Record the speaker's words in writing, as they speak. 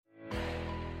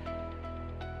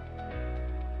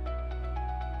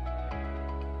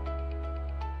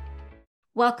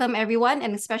welcome everyone,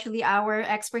 and especially our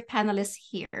expert panelists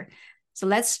here. So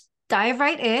let's dive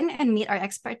right in and meet our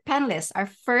expert panelists. Our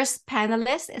first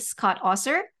panelist is Scott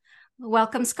Oser.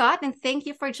 Welcome, Scott, and thank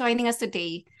you for joining us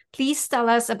today. Please tell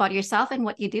us about yourself and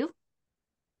what you do.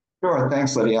 Sure.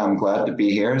 Thanks, Lydia. I'm glad to be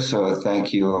here. So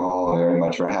thank you all very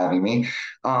much for having me.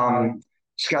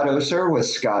 Scott Oser with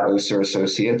Scott Oser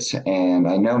Associates, and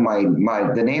I know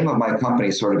the name of my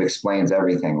company sort of explains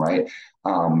everything, right?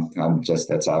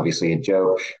 That's obviously a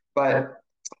joke, but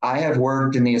I have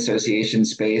worked in the association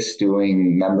space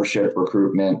doing membership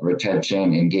recruitment,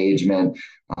 retention, engagement,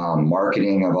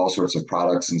 marketing of all sorts of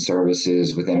products and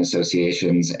services within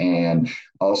associations, and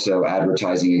also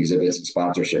advertising exhibits and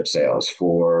sponsorship sales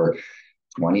for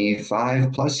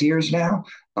 25 plus years now.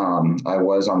 I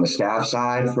was on the staff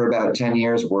side for about 10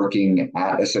 years working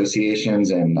at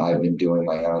associations, and I've been doing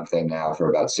my own thing now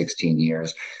for about 16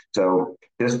 years. So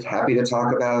just happy to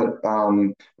talk about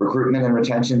recruitment and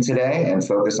retention today and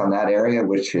focus on that area,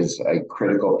 which is a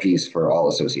critical piece for all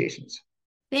associations.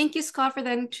 Thank you, Scott, for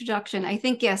that introduction. I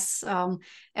think, yes,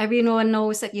 everyone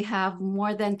knows that you have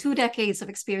more than 2 decades of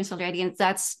experience already, and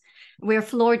we're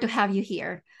floored to have you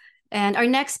here. And our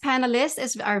next panelist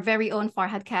is our very own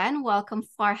Farhad Khan. Welcome,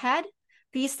 Farhad.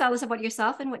 Please tell us about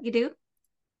yourself and what you do.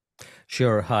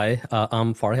 Sure. Hi,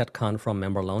 I'm Farhad Khan from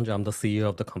Member Lounge. I'm the CEO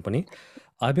of the company.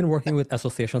 I've been working with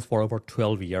associations for over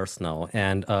 12 years now,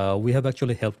 and we have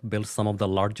actually helped build some of the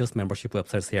largest membership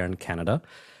websites here in Canada.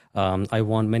 I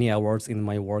won many awards in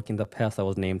my work in the past. I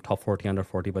was named top 40 under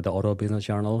 40 by the Auto Business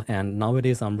Journal. And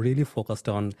nowadays, I'm really focused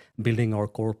on building our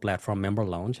core platform, Member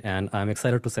Lounge. And I'm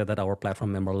excited to say that our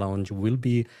platform, Member Lounge, will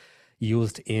be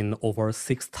used in over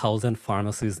 6,000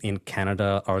 pharmacies in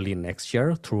Canada early next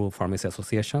year through pharmacy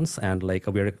associations. And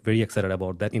we're very excited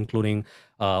about that, including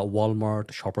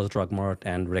Walmart, Shoppers Drug Mart,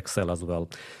 and Rexall as well.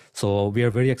 So we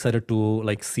are very excited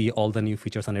to see all the new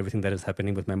features and everything that is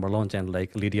happening with Member Launch. And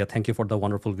Lydia, thank you for the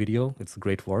wonderful video. It's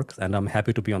great work. And I'm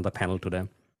happy to be on the panel today.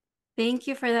 Thank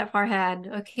you for that,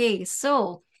 Farhad. Okay,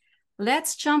 so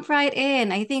let's jump right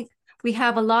in. I think we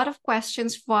have a lot of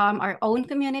questions from our own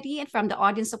community and from the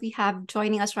audience that we have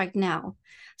joining us right now.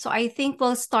 So I think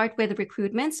we'll start with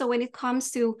recruitment. So when it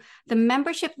comes to the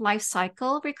membership life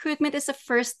cycle, recruitment is the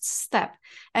first step.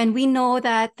 And we know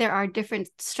that there are different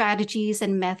strategies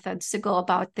and methods to go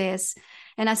about this.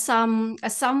 And as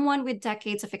someone with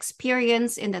decades of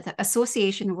experience in the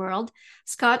association world,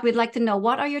 Scott, we'd like to know,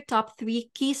 what are your top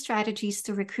 3 key strategies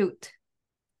to recruit?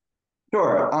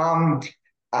 Sure.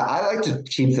 I like to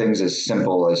keep things as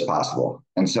simple as possible.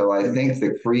 And so I think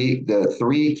the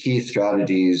three key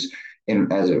strategies in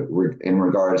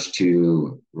regards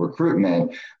to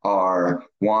recruitment are: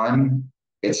 one,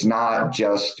 it's not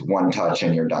just one touch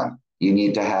and you're done. You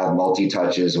need to have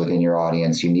multi-touches within your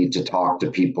audience. You need to talk to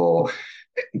people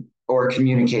or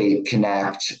communicate,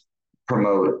 connect,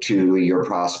 promote to your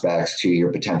prospects, to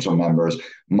your potential members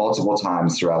multiple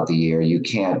times throughout the year. You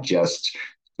can't just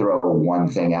throw one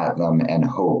thing at them and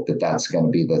hope that that's going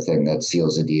to be the thing that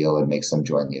seals the deal and makes them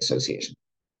join the association.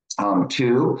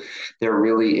 2, there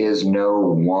really is no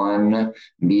one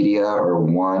media or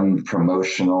one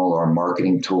promotional or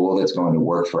marketing tool that's going to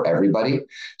work for everybody.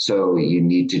 So you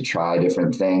need to try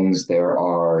different things. There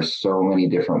are so many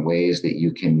different ways that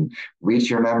you can reach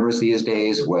your members these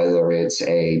days, whether it's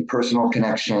a personal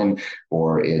connection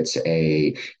or it's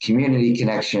a community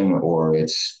connection or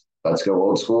it's, let's go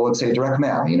old school and say direct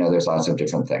mail. There's lots of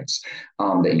different things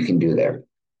that you can do there.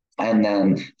 And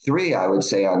then 3, I would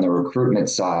say on the recruitment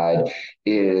side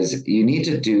is you need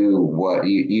to do what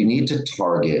you need to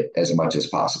target as much as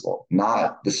possible.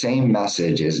 Not the same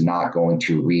message is not going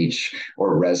to reach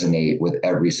or resonate with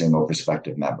every single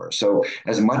prospective member. So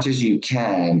as much as you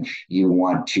can, you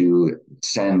want to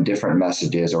send different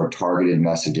messages or targeted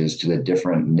messages to the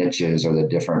different niches or the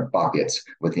different buckets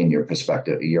within your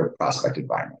prospect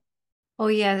environment. Oh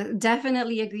yeah,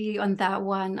 definitely agree on that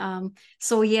one.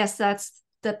 So yes, that's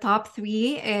the top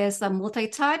 3 is a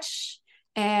multi-touch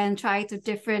and try to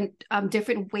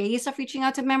different ways of reaching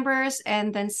out to members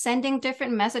and then sending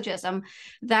different messages.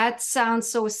 That sounds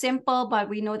so simple, but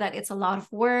we know that it's a lot of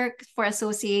work for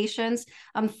associations.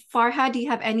 Farhad, do you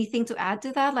have anything to add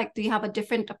to that? Do you have a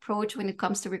different approach when it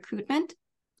comes to recruitment?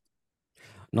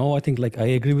 No, I think I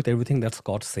agree with everything that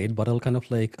Scott said, but I'll kind of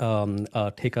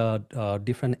take a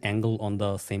different angle on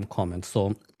the same comment.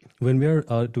 So when we're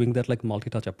doing that like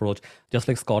multi-touch approach, just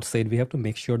like Scott said, we have to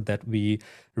make sure that we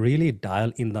really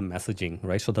dial in the messaging,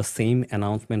 right? So the same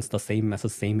announcements, the same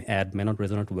message, same ad may not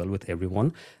resonate well with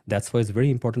everyone. That's why it's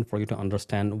very important for you to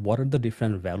understand what are the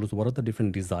different values, what are the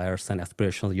different desires and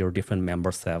aspirations your different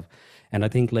members have. And I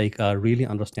think like really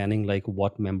understanding like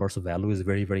what members value is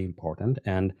very, very important.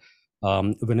 And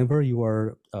whenever you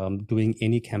are doing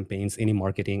any campaigns, any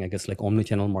marketing, I guess like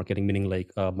omni-channel marketing, meaning like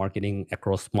marketing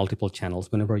across multiple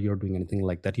channels, whenever you're doing anything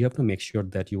like that, you have to make sure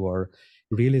that you are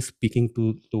really speaking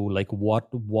to like what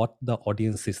the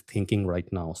audience is thinking right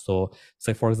now. So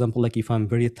say for example, like if I'm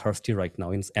very thirsty right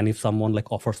now, and if someone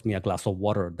like offers me a glass of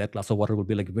water, that glass of water will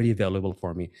be like very valuable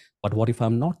for me. But what if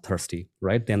I'm not thirsty,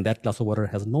 right? Then that glass of water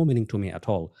has no meaning to me at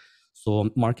all. So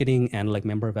marketing and like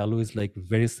member value is like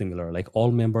very similar. Like all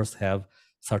members have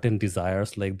certain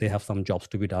desires, like they have some jobs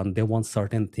to be done. They want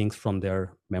certain things from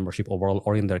their membership overall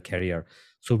or in their career.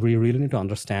 So we really need to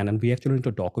understand, and we actually need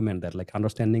to document that. Like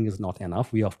understanding is not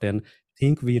enough. We often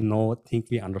think we know, think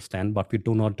we understand, but we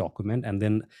do not document, and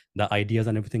then the ideas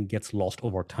and everything gets lost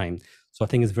over time. So I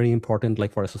think it's very important,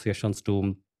 like for associations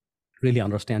to really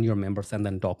understand your members and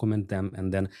then document them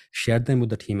and then share them with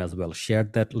the team as well. Share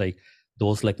that like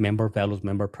those like member values,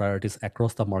 member priorities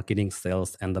across the marketing,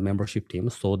 sales, and the membership team,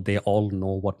 so they all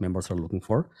know what members are looking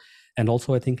for. And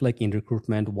also I think like in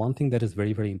recruitment, one thing that is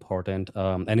very, very important,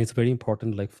 and it's very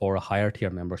important like for a higher tier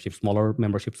membership, smaller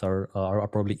memberships are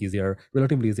probably easier,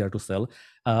 relatively easier to sell.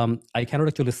 I cannot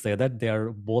actually say that they are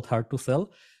both hard to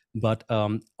sell, but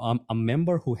a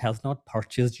member who has not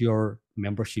purchased your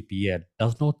membership yet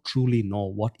does not truly know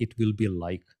what it will be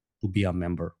like to be a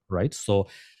member, right? So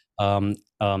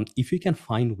if you can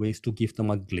find ways to give them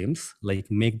a glimpse, like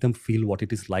make them feel what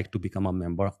it is like to become a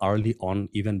member early on,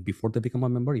 even before they become a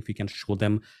member, if you can show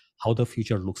them how the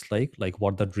future looks like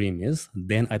what the dream is,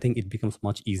 then I think it becomes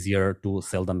much easier to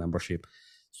sell the membership.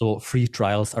 So free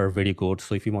trials are very good.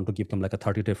 So if you want to give them like a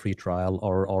 30-day free trial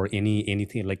or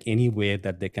anything, like any way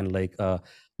that they can like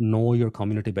know your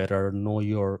community better, know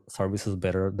your services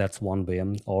better, that's one way.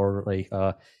 Or like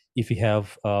if you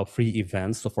have free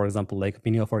events, so for example, like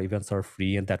many of our events are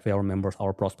free, and that way our members,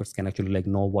 our prospects can actually like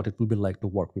know what it will be like to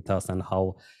work with us and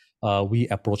how we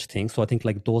approach things. So I think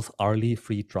like those early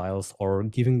free trials or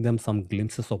giving them some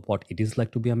glimpses of what it is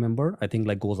like to be a member, I think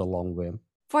like goes a long way.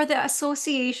 For the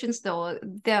associations, though,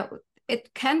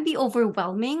 it can be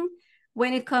overwhelming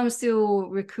when it comes to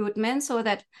recruitment. So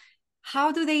that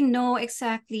how do they know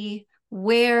exactly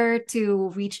where to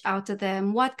reach out to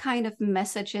them? What kind of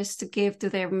messages to give to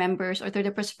their members or to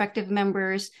the prospective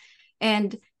members?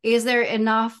 And is there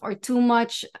enough or too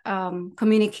much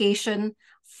communication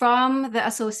from the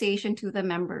association to the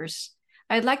members?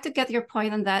 I'd like to get your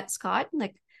point on that, Scott.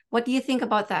 Like, what do you think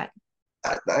about that?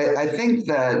 I think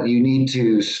that you need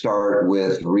to start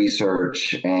with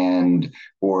research and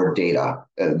or data.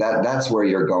 That's where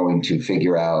you're going to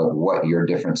figure out what your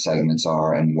different segments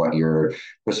are and what your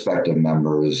prospective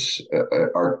members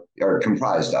are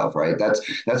comprised of. Right.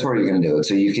 That's where you're going to do it.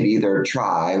 So you could either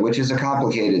try, which is a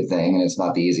complicated thing, and it's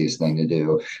not the easiest thing to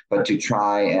do, but to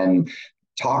try and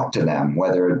talk to them,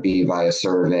 whether it be via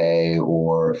survey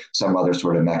or some other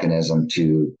sort of mechanism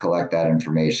to collect that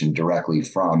information directly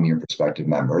from your prospective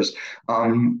members.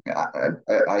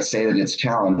 I say that it's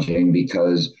challenging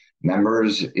because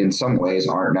members in some ways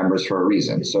aren't members for a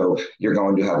reason. So you're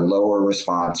going to have lower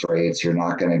response rates. You're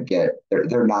not going to get,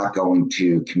 they're not going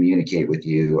to communicate with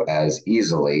you as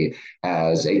easily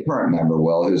as a current member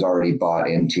will, who's already bought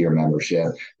into your membership,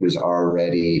 who's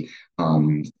already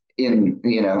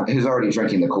who's already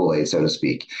drinking the Kool-Aid, so to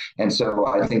speak. And so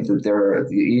I think that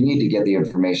you need to get the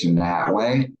information that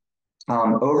way.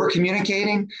 Over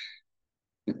communicating,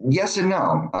 yes and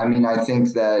no. I mean, I think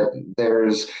that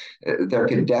there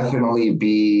could definitely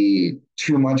be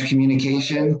too much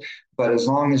communication, but as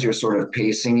long as you're sort of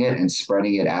pacing it and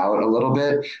spreading it out a little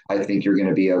bit, I think you're going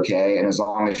to be okay. And as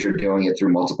long as you're doing it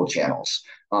through multiple channels.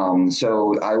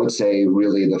 So I would say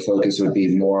really the focus would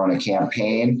be more on a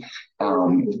campaign.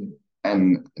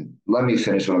 And let me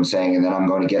finish what I'm saying, and then I'm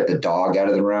going to get the dog out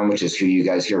of the room, which is who you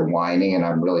guys hear whining, and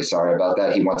I'm really sorry about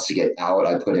that. He wants to get out.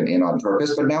 I put him in on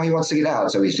purpose, but now he wants to get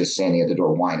out, so he's just standing at the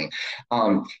door whining.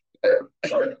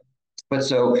 But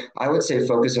so I would say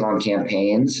focusing on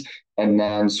campaigns and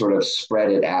then sort of spread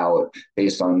it out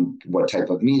based on what type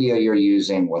of media you're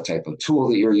using, what type of tool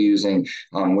that you're using,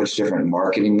 which different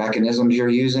marketing mechanisms you're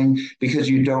using, because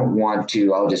you don't want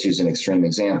to, I'll just use an extreme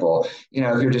example.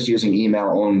 If you're just using email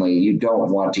only, you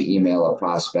don't want to email a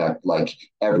prospect like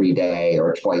every day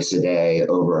or twice a day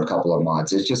over a couple of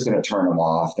months. It's just going to turn them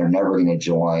off. They're never going to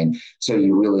join. So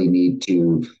you really need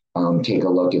to take a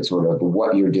look at sort of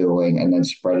what you're doing and then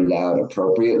spread it out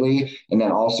appropriately, and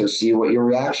then also see what your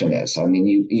reaction is. I mean,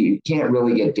 you can't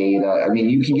really get data. I mean,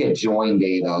 you can get join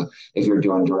data if you're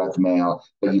doing direct mail,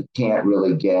 but you can't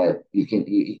really get, you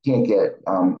can't get,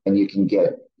 and you can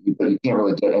get, but you can't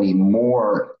really get any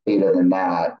more data than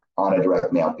that on a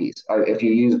direct mail piece. If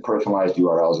you use personalized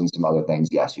URLs and some other things,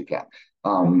 yes, you can.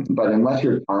 But unless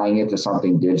you're tying it to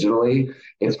something digitally,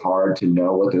 it's hard to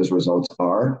know what those results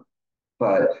are.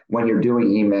 But when you're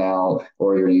doing email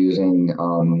or you're using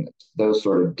those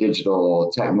sort of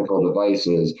digital technical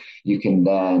devices, you can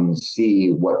then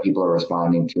see what people are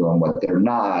responding to and what they're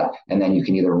not, and then you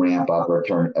can either ramp up or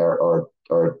turn or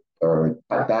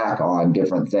cut back on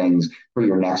different things for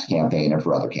your next campaign or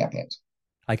for other campaigns.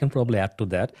 I can probably add to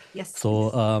that. Yes.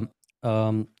 So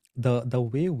the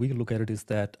way we look at it is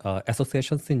that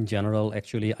associations in general,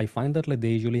 actually, I find that like they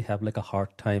usually have like a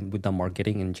hard time with the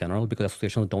marketing in general, because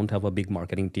associations don't have a big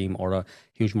marketing team or a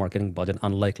huge marketing budget,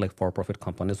 unlike like for-profit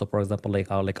companies. So for example,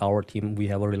 like our team, we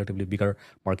have a relatively bigger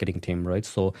marketing team, right?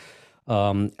 So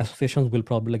associations will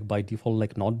probably like by default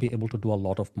like not be able to do a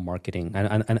lot of marketing,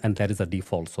 and that is a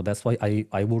default. So that's why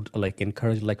I would like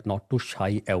encourage like not to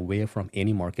shy away from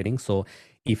any marketing. So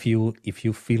if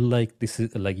you feel like this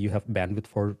is like you have bandwidth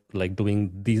for like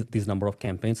doing these number of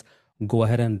campaigns, go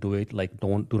ahead and do it. Like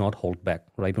do not hold back,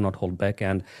 right? Do not hold back.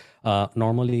 And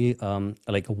normally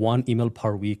like one email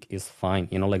per week is fine,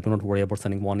 you know, like do not worry about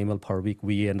sending one email per week.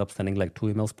 We end up sending like 2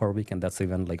 emails per week, and that's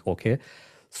even like okay.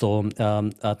 So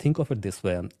think of it this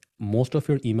way: most of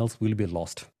your emails will be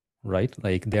lost, right?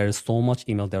 Like there is so much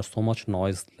email, there's so much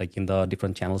noise like in the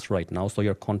different channels right now. So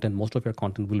your content, most of your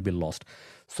content will be lost.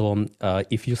 So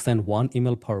if you send one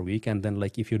email per week, and then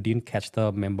like if you didn't catch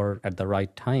the member at the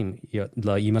right time,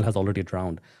 the email has already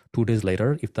drowned. 2 days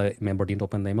later, if the member didn't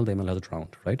open the email has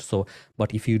drowned, right? So,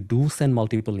 but if you do send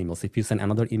multiple emails, if you send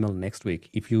another email next week,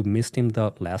 if you missed him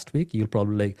the last week, you'll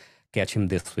probably like catch him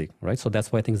this week, right? So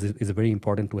that's why I think it's very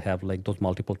important to have like those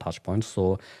multiple touch points.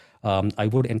 So I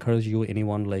would encourage you,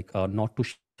 anyone, like not to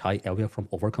shy away from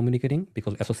over communicating,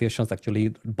 because associations actually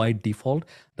by default,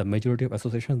 the majority of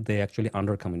associations, they actually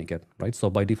under communicate, right? So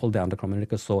by default, they under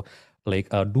communicate. So like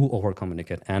do over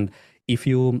communicate. And if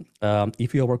you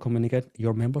over communicate,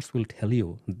 your members will tell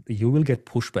you, you will get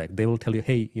pushback. They will tell you,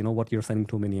 hey, you know what, you're sending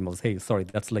too many emails. Hey, sorry,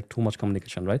 that's like too much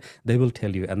communication, right? They will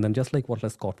tell you. And then just like what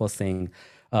Scott was saying,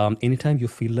 anytime you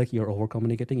feel like you're over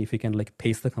communicating, if you can like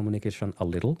pace the communication a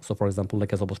little. So for example,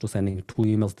 like as opposed to sending 2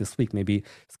 emails this week, maybe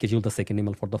schedule the second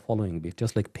email for the following week,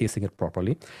 just like pacing it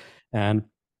properly. And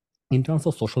in terms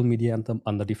of social media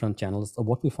and the different channels,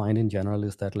 what we find in general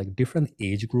is that like different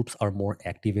age groups are more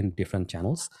active in different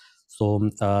channels. So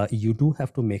you do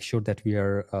have to make sure that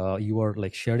you are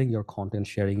like sharing your content,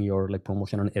 sharing your like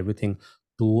promotion and everything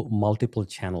to multiple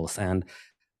channels. And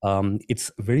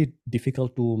it's very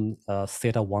difficult to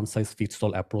set a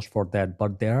one-size-fits-all approach for that,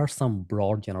 but there are some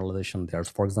broad generalization there.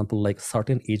 For example, like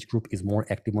certain age group is more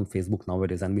active on Facebook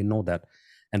nowadays, and we know that.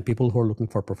 And people who are looking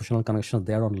for professional connections,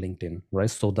 they're on LinkedIn, right?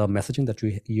 So the messaging that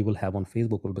you will have on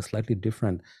Facebook will be slightly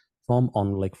different from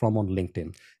on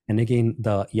LinkedIn. And again,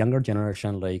 the younger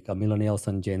generation, like millennials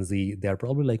and Gen Z, they're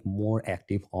probably like more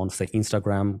active on say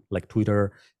Instagram, like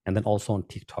Twitter, and then also on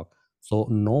TikTok. So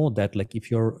know that like if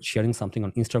you're sharing something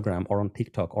on Instagram or on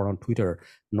TikTok or on Twitter,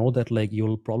 know that like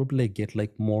you'll probably get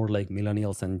like more like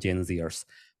millennials and Gen Zers.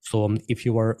 So if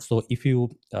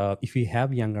you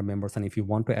have younger members, and if you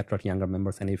want to attract younger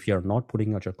members, and if you're not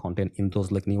putting out your content in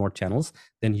those like newer channels,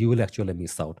 then you will actually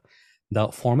miss out. The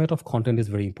format of content is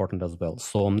very important as well.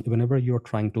 So whenever you're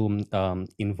trying to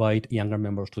invite younger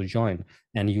members to join,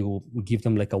 and you give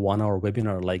them like a 1-hour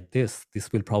webinar like this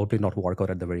will probably not work out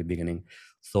at the very beginning.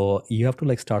 So you have to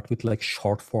like start with like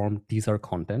short form teaser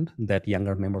content that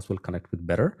younger members will connect with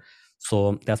better.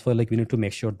 So that's why like we need to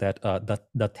make sure that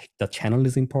the channel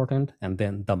is important, and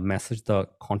then the message, the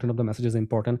content of the message is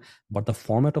important, but the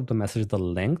format of the message, the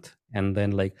length, and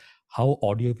then like how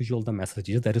audiovisual the message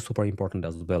is, that is super important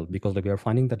as well, because like we are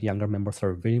finding that younger members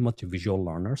are very much visual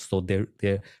learners. So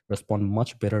they respond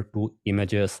much better to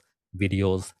images,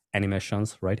 videos,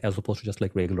 animations, right? As opposed to just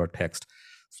like regular text.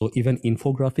 So even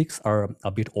infographics are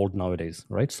a bit old nowadays,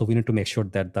 right? So we need to make sure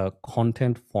that the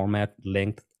content, format,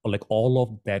 length, like all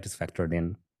of that is factored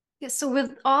in. Yeah, so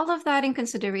with all of that in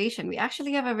consideration, we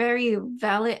actually have a very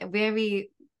valid,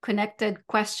 very connected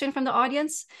question from the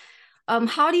audience.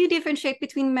 How do you differentiate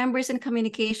between members and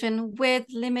communication with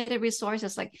limited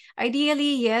resources? Like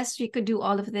ideally, yes, we could do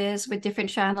all of this with different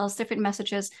channels, different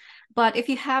messages. But if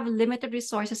you have limited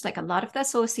resources, like a lot of the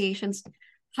associations,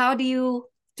 how do you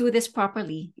do this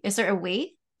properly? Is there a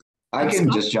way? I And can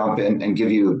Scott? just jump in and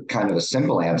give you kind of a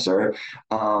simple answer.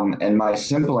 And my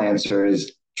simple answer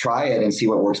is try it and see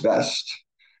what works best.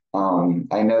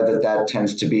 I know that that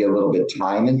tends to be a little bit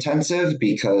time intensive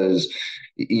because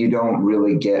you don't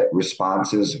really get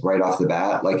responses right off the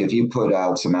bat. Like if you put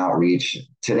out some outreach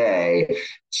today,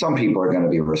 some people are going to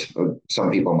be,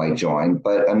 some people might join,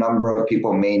 but a number of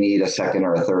people may need a second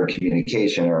or a third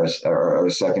communication or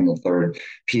a second and third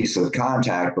piece of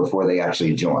contact before they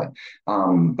actually join.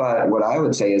 But what I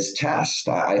would say is test.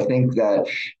 I think that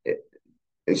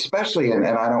especially, and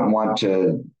I don't want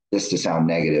to this to sound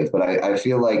negative, but I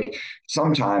feel like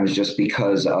sometimes just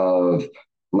because of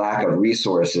lack of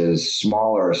resources,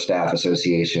 smaller staff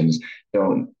associations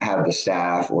don't have the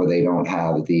staff or they don't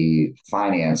have the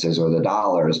finances or the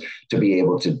dollars to be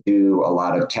able to do a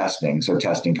lot of testing. So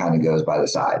testing kind of goes by the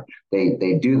side.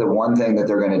 They do the one thing that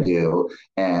they're going to do,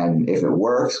 and if it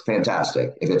works,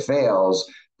 fantastic. If it fails,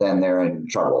 then they're in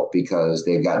trouble because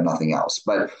they've got nothing else.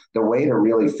 But the way to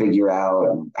really figure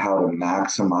out how to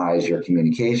maximize your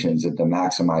communications and to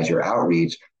maximize your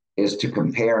outreach is to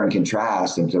compare and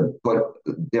contrast and to put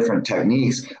different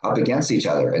techniques up against each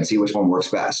other and see which one works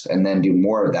best and then do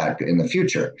more of that in the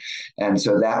future. And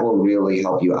so that will really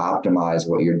help you optimize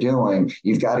what you're doing.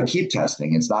 You've got to keep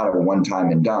testing. It's not a one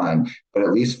time and done, but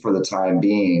at least for the time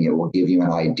being, it will give you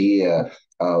an idea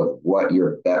of what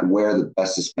you're where the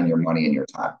best to spend your money and your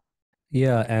time.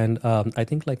 Yeah, and I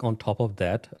think like on top of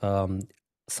that,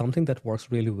 something that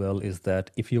works really well is that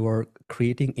if you are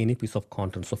creating any piece of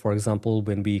content, so for example,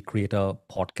 when we create a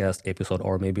podcast episode,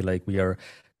 or maybe like we are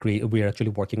actually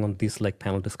working on this like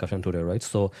panel discussion today, right?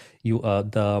 So you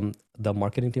the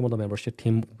marketing team or the membership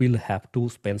team will have to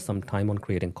spend some time on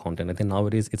creating content. I think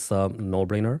nowadays it's a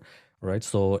no-brainer, right?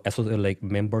 So like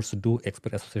members do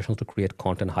expect associations to create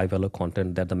content, high value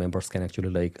content that the members can actually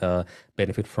like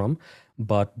benefit from.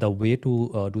 But the way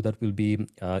to do that will be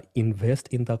invest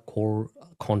in the core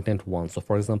content once. So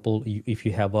for example, if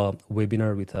you have a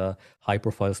webinar with a high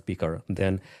profile speaker,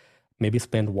 then maybe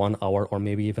spend 1 hour or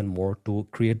maybe even more to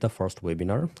create the first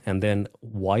webinar. And then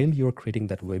while you're creating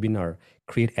that webinar,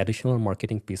 create additional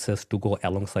marketing pieces to go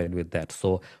alongside with that.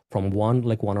 So from one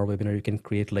like 1 hour webinar, you can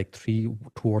create like two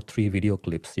or three video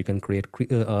clips. You can create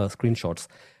screenshots.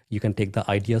 You can take the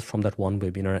ideas from that one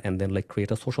webinar and then like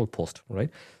create a social post, right?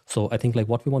 So I think like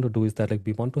what we want to do is that like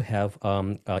we want to have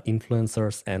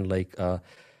influencers and like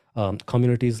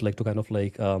communities like to kind of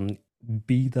like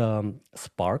be the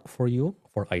spark for you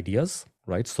for ideas,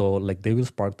 right? So like they will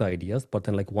spark the ideas, but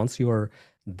then like once you are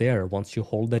there, once you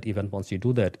hold that event, once you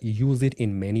do that, use it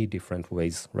in many different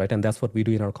ways, right? And that's what we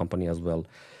do in our company as well.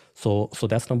 So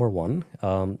that's number one.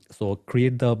 So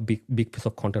create the big piece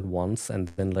of content once, and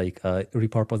then like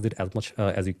repurpose it as much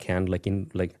as you can, like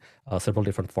in like several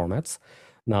different formats.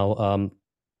 Now,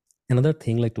 another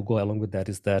thing like to go along with that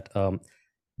is that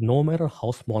no matter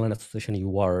how small an association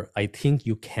you are, I think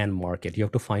you can market. You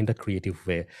have to find a creative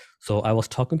way. So I was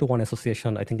talking to one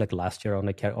association, I think like last year,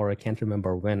 or I can't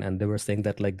remember when, and they were saying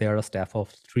that like they are a staff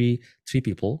of three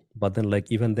people, but then like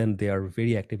even then they are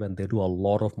very active and they do a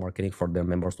lot of marketing for their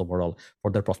members overall,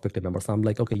 for their prospective members. I'm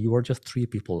like, okay, you are just three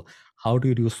people. How do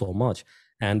you do so much?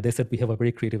 And they said we have a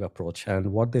very creative approach. And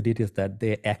what they did is that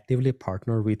they actively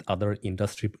partner with other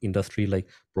industry like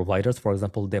providers. For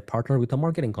example, they partner with a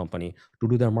marketing company to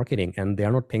do their marketing, and they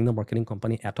are not paying the marketing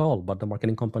company at all, but the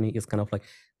marketing company is kind of like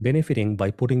benefiting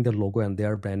by putting their logo and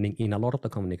their branding in a lot of the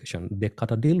communication. They cut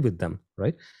a deal with them,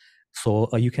 right? So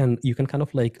you can kind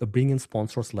of like bring in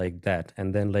sponsors like that,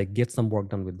 and then like get some work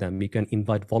done with them. You can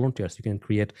invite volunteers. You can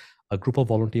create a group of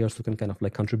volunteers who can kind of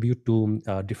like contribute to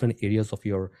different areas of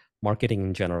your marketing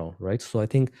in general, right? So I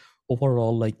think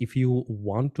overall, like if you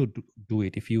want to do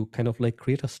it, if you kind of like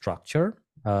create a structure,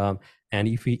 and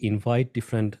if we invite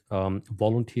different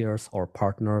volunteers or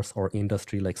partners or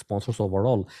industry like sponsors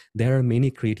overall, there are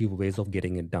many creative ways of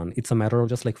getting it done. It's a matter of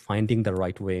just like finding the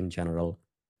right way in general.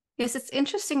 Yes, it's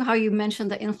interesting how you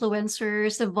mentioned the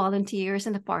influencers, the volunteers,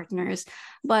 and the partners.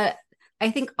 But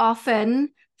I think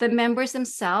often the members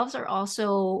themselves are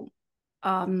also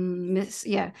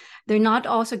they're not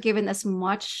also given as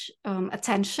much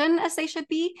attention as they should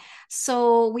be.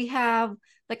 So we have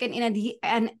like in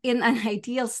an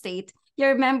ideal state,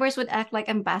 your members would act like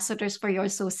ambassadors for your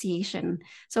association.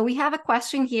 So we have a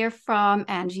question here from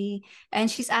Angie, and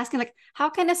she's asking like, how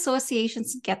can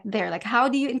associations get there? Like, how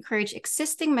do you encourage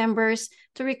existing members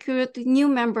to recruit new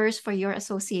members for your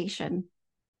association?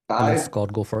 I'll let I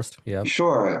Scott go first. Yeah.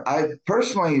 Sure. I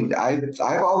personally,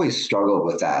 I've always struggled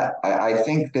with that. I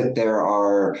think that there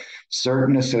are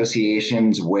certain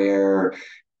associations where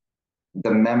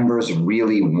the members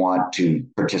really want to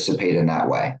participate in that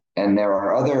way. And there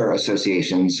are other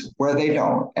associations where they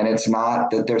don't. And it's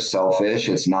not that they're selfish.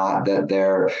 It's not that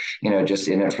they're, just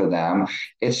in it for them.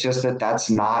 It's just that that's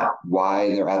not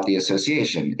why they're at the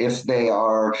association. If they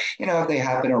are, if they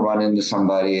happen to run into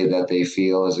somebody that they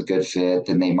feel is a good fit,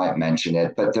 then they might mention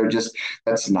it. But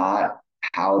that's not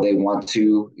how they want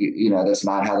to, that's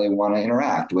not how they want to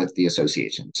interact with the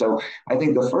association. So I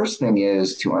think the first thing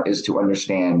is to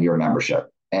understand your membership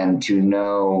and to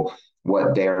know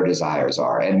what their desires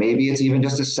are. And maybe it's even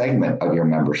just a segment of your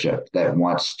membership that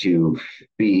wants to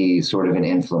be sort of an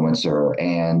influencer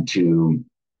and to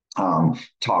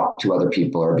talk to other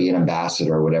people or be an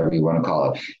ambassador or whatever you want to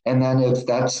call it. And then if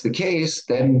that's the case,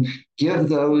 then give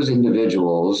those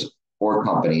individuals or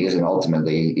companies, and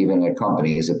ultimately even at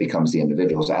companies, it becomes the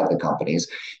individuals at the companies,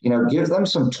 give them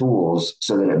some tools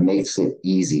so that it makes it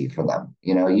easy for them.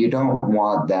 You don't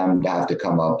want them to have to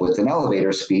come up with an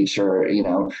elevator speech or,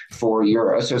 for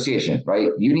your association,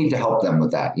 right? You need to help them with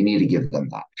that. You need to give them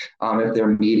that. If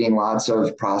they're meeting lots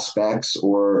of prospects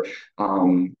or,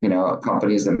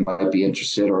 companies that might be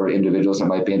interested or individuals that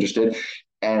might be interested,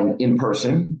 and in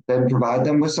person, then provide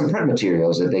them with some print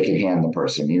materials that they can hand the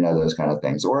person, those kind of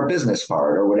things, or a business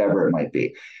card or whatever it might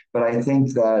be. But I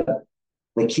think that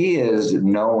the key is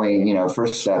knowing,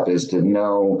 first step is to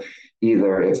know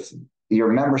either if your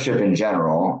membership in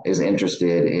general is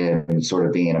interested in sort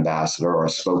of being an ambassador or a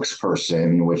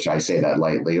spokesperson, which I say that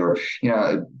lightly, or,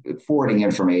 forwarding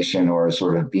information or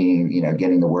sort of being,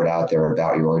 getting the word out there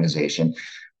about your organization.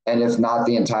 And if not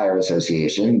the entire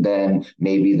association, then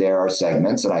maybe there are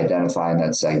segments and identifying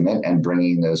that segment and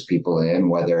bringing those people in,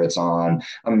 whether it's on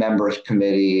a member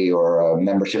committee or a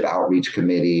membership outreach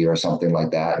committee or something like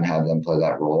that, and have them play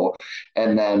that role.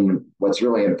 And then what's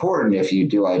really important, if you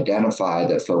do identify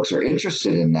that folks are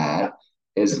interested in that,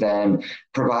 is then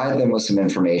provide them with some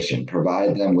information,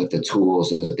 provide them with the tools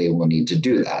that they will need to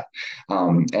do that.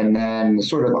 And then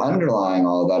sort of underlying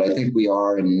all that, I think we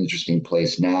are in an interesting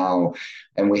place now,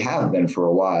 and we have been for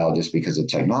a while just because of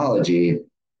technology.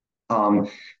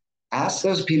 Ask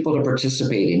those people to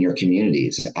participate in your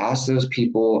communities. Ask those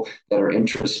people that are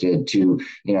interested to,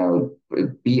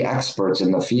 be experts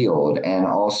in the field. And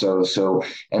also,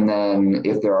 and then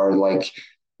if there are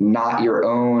not your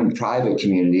own private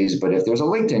communities, but if there's a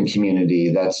LinkedIn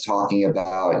community that's talking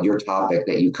about your topic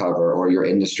that you cover or your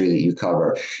industry that you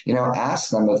cover,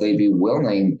 ask them if they'd be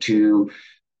willing to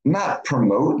not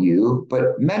promote you,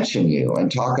 but mention you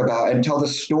and talk about and tell the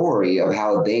story of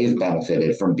how they've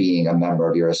benefited from being a member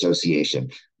of your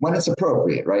association when it's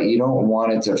appropriate, right? You don't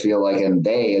want it to feel like, and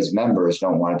they as members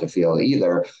don't want it to feel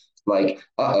either like,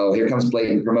 uh-oh, here comes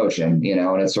blatant promotion,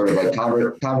 and it's sort of like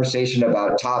conversation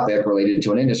about a topic related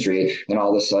to an industry. And all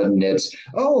of a sudden it's,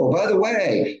 oh, by the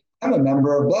way, I'm a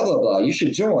member of blah, blah, blah. You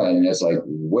should join. And it's like,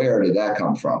 where did that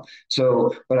come from?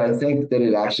 So, but I think that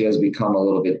it actually has become a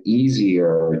little bit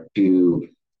easier to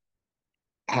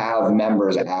have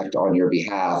members act on your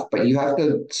behalf, but you have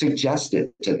to suggest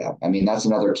it to them. I mean, that's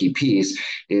another key piece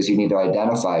is you need to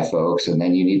identify folks and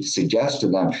then you need to suggest to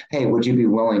them, hey, would you be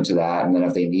willing to that? And then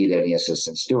if they need any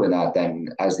assistance doing that, then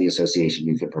as the association,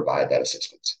 you could provide that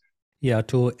assistance. Yeah,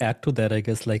 to add to that, I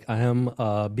guess I am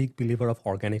a big believer of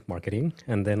organic marketing.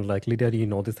 And then Lydia, you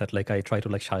know this that I try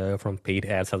to shy away from paid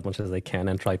ads as much as I can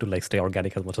and try to stay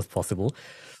organic as much as possible.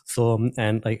 So,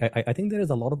 and I think there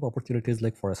is a lot of opportunities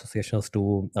for associations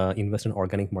to invest in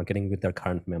organic marketing with their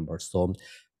current members. So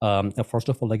first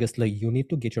of all, I guess you need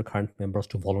to get your current members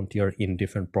to volunteer in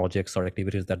different projects or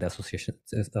activities that the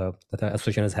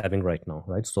association is having right now,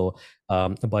 right? So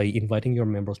by inviting your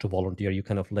members to volunteer, you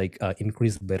kind of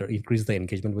increase the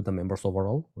engagement with the members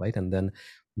overall, right? And then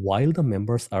while the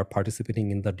members are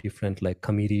participating in the different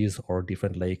committees or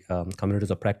different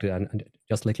communities of practice, and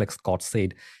just like Scott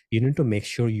said, you need to make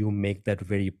sure you make that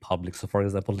very public. So for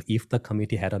example, if the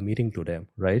committee had a meeting today,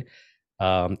 right?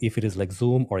 If it is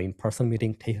Zoom or in-person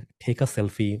meeting, take a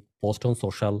selfie, post on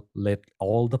social, let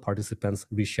all the participants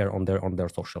reshare on their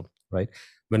social, right?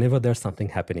 Whenever there's something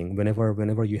happening,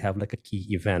 whenever you have a key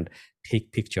event,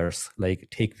 take pictures,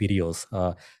 take videos,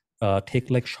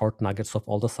 take short nuggets of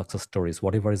all the success stories,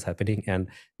 whatever is happening, and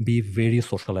be very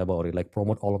social about it.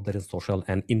 Promote all of that in social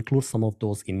and include some of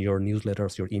those in your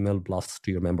newsletters, your email blasts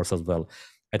to your members as well.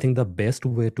 I think the best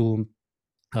way to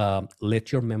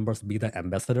let your members be the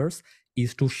ambassadors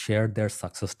is to share their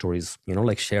success stories,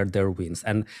 share their wins.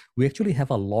 And we actually have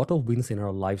a lot of wins in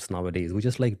our lives nowadays. We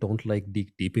just don't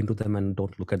dig deep into them and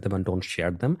don't look at them and don't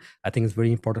share them. I think it's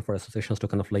very important for associations to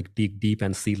kind of dig deep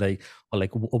and see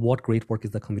what great work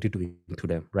is the committee doing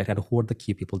today, right? And who are the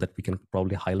key people that we can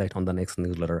probably highlight on the next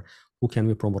newsletter? who can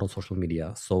we promote on social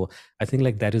media. So I think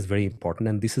like that is very important.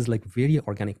 And this is like very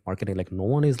organic marketing. Like no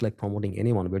one is like promoting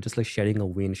anyone. We're just like sharing a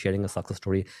win, sharing a success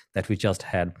story that we just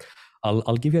had.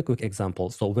 I'll give you a quick example.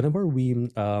 So whenever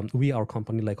our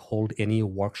company like hold any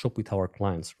workshop with our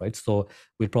clients, right? So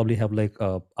we probably have like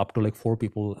up to like 4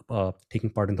 people taking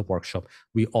part in the workshop.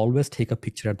 We always take a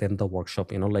picture at the end of the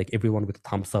workshop, like everyone with a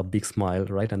thumbs up, big smile,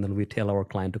 right? And then we tell our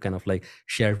client to kind of like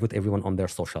share it with everyone on their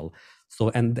social.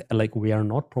 So, and like we are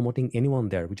not promoting anyone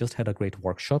there. We just had a great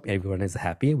workshop. Everyone is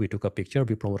happy. We took a picture.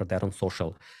 We promoted that on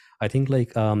social. I think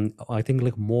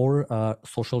like more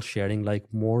social sharing, like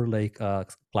more like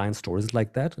client stories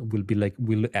like that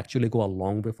will actually go a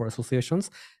long way for associations.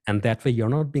 And that way you're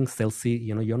not being salesy,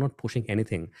 you're not pushing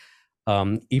anything.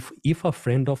 If a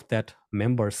friend of that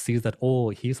member sees that,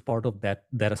 oh, he's part of that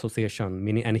association,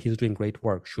 meaning, and he's doing great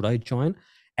work, should I join?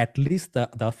 At least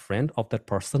the friend of that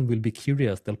person will be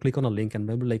curious. They'll click on a link and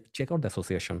maybe like check out the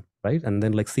association, right? And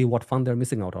then like see what fun they're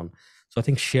missing out on. So I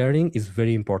think sharing is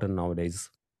very important nowadays.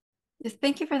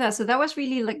 Thank you for that. So that was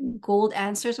really like gold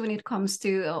answers when it comes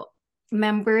to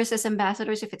members as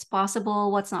ambassadors, if it's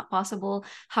possible, what's not possible,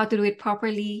 how to do it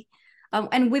properly.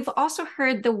 And we've also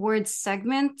heard the word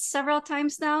segment several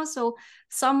times now. So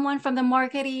someone from the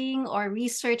marketing or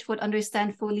research would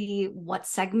understand fully what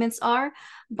segments are.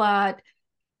 But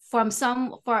for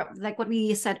like what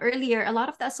we said earlier, a lot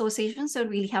of the associations don't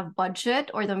really have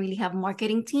budget or don't really have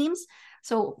marketing teams.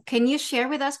 So can you share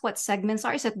with us what segments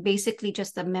are? Is it basically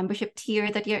just the membership tier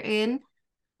that you're in,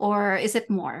 or is it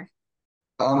more?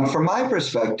 From my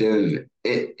perspective,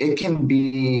 it can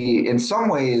be, in some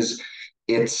ways,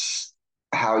 it's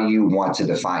how you want to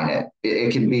define it.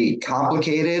 It can be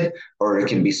complicated or it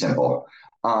can be simple.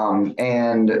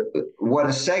 And what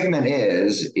a segment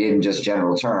is, in just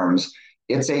general terms,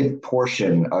 it's a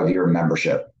portion of your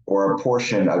membership or a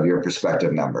portion of your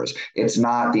prospective members. It's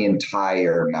not the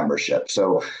entire membership.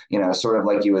 So, sort of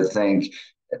like you would think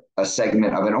a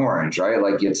segment of an orange, right?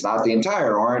 Like it's not the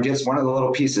entire orange, it's one of the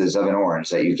little pieces of an orange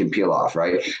that you can peel off,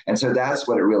 right? And so that's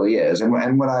what it really is. And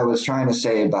what I was trying to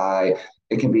say by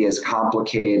it can be as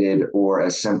complicated or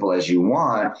as simple as you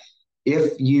want.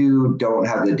 If you don't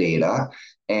have the data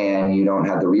and you don't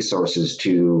have the resources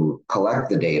to collect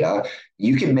the data,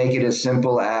 you can make it as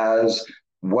simple as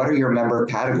what are your member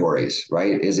categories,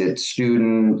 right? Is it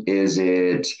student? Is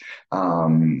it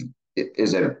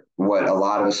what a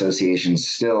lot of associations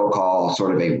still call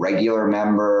sort of a regular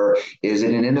member? Is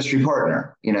it an industry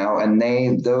partner?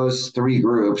 And those 3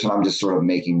 groups, and I'm just sort of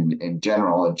making in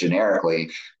general and generically,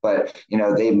 but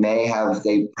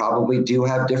they probably do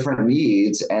have different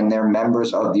needs and they're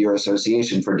members of your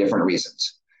association for different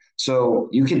reasons. So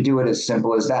you could do it as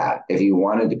simple as that. If you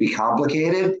wanted to be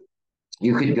complicated,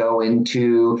 you could go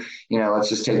into, let's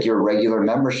just take your regular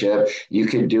membership. You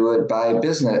could do it by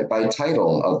business, by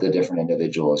title of the different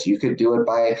individuals. You could do it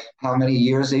by how many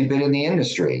years they've been in the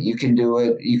industry. You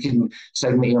can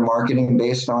segment your marketing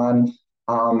based on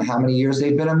how many years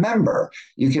they've been a member.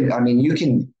 You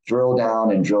can drill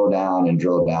down and drill down and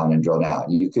drill down and drill down.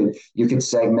 You could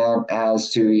segment as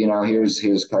to,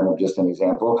 here's kind of just an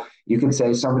example. You could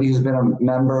say somebody who's been a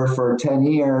member for 10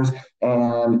 years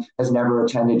and has never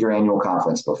attended your annual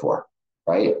conference before,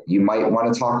 right? You might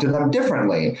want to talk to them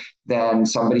differently than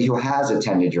somebody who has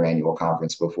attended your annual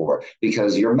conference before,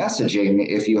 because your messaging,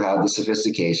 if you have the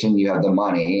sophistication, you have the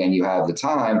money, and you have the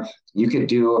time, you could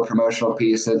do a promotional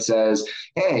piece that says,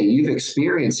 hey, you've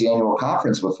experienced the annual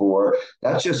conference before.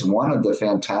 That's just one of the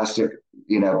fantastic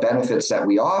benefits that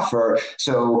we offer.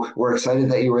 So we're excited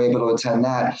that you were able to attend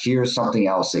that. Here's something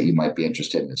else that you might be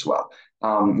interested in as well.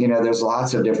 There's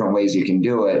lots of different ways you can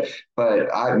do it, but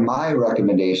my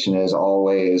recommendation is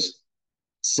always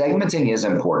segmenting is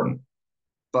important,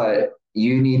 but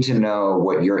you need to know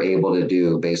what you're able to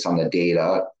do based on the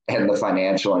data and the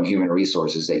financial and human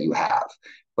resources that you have.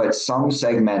 But some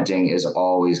segmenting is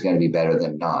always going to be better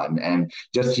than none. And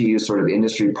just to use sort of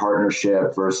industry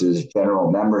partnership versus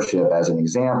general membership as an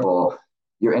example,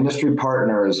 your industry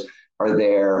partners are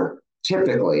there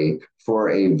typically for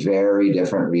a very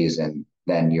different reason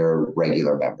than your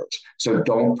regular members. So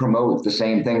don't promote the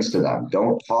same things to them.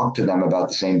 Don't talk to them about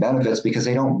the same benefits because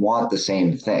they don't want the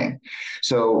same thing.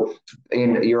 So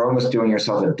you're almost doing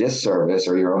yourself a disservice,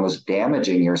 or you're almost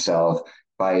damaging yourself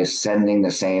by sending the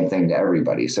same thing to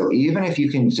everybody. So even if you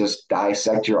can just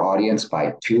dissect your audience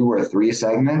by 2 or 3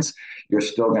 segments, you're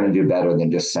still going to do better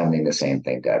than just sending the same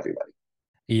thing to everybody.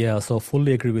 Yeah, so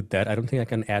fully agree with that. I don't think I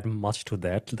can add much to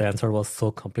that. The answer was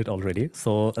so complete already.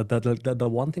 So the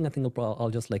one thing I think I'll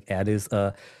just like add is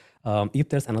If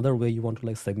there's another way you want to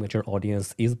like segment your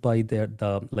audience is by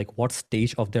the like what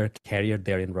stage of their career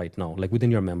they're in right now, like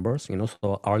within your members,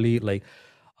 so early, like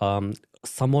um,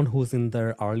 someone who's in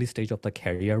their early stage of the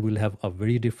career will have a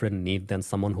very different need than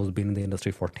someone who's been in the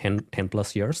industry for 10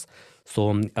 plus years.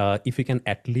 So if you can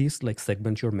at least like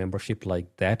segment your membership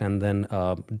like that and then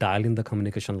dial in the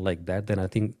communication like that, then I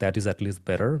think that is at least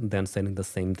better than sending the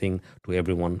same thing to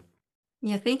everyone.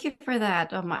 Yeah, thank you for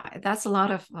that. That's a lot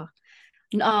of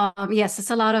yes, it's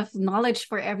a lot of knowledge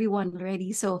for everyone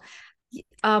already. So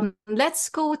let's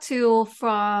go to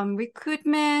from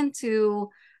recruitment to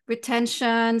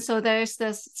retention. So there's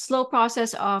this slow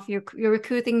process of you're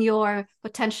recruiting your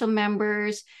potential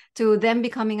members to them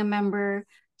becoming a member.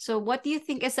 So what do you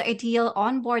think is the ideal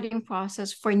onboarding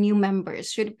process for new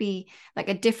members? Should it be like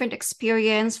a different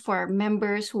experience for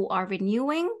members who are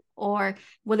renewing, or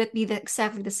will it be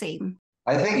exactly the same?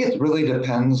 I think it really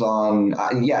depends on,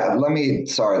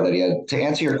 sorry, Lydia, to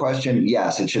answer your question,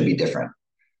 yes, it should be different.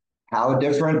 How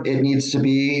different it needs to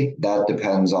be, that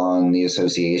depends on the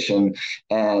association.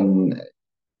 And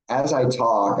as I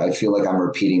talk, I feel like I'm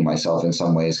repeating myself in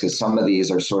some ways because some of these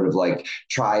are sort of like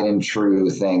tried and true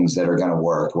things that are going to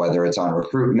work, whether it's on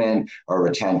recruitment or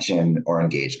retention or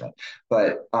engagement.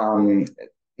 But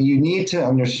you need to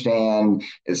understand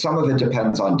some of it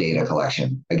depends on data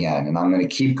collection again. And I'm going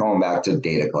to keep going back to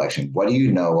data collection. What do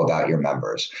you know about your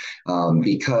members?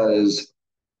 Because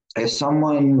if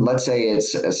someone, let's say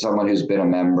it's someone who's been a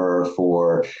member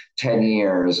for 10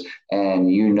 years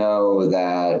and you know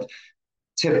that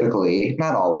typically,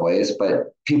 not always,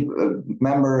 but people,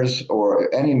 members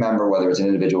or any member, whether it's an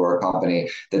individual or a company,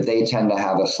 that they tend to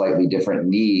have a slightly different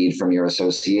need from your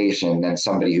association than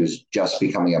somebody who's just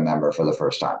becoming a member for the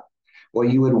first time. Well,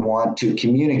 you would want to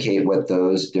communicate what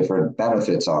those different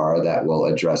benefits are that will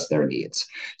address their needs.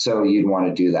 So you'd want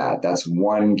to do that. That's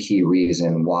one key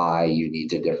reason why you need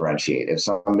to differentiate. If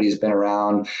somebody's been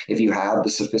around, if you have the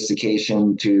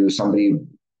sophistication to somebody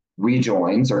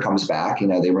rejoins or comes back,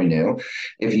 they renew.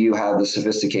 If you have the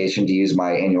sophistication to use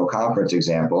my annual conference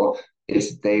example,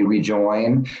 if they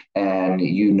rejoin and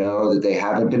you know that they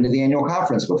haven't been to the annual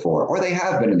conference before, or they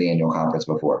have been to the annual conference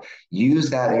before,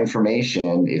 use that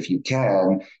information if you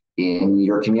can in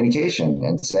your communication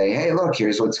and say, hey, look,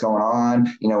 here's what's going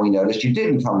on. We noticed you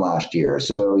didn't come last year,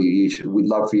 so we'd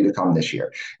love for you to come this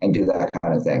year, and do that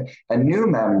kind of thing. A new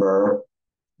member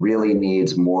really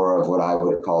needs more of what I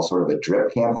would call sort of a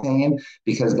drip campaign,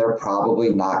 because they're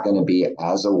probably not going to be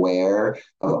as aware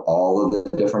of all of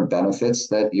the different benefits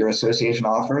that your association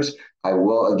offers. I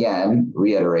will again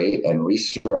reiterate and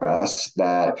re-stress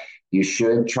that you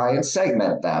should try and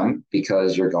segment them,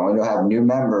 because you're going to have new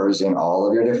members in all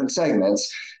of your different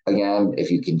segments. Again,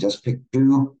 if you can just pick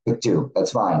two,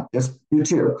 that's fine. Just do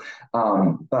two.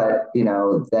 But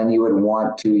then you would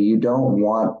want to, you don't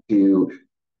want to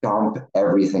dump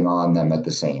everything on them at the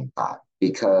same time,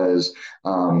 because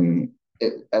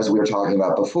as we were talking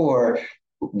about before,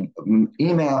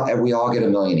 email, we all get a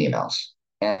million emails.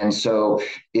 And so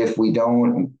if we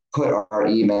don't put our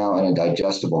email in a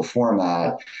digestible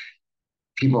format,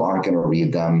 people aren't going to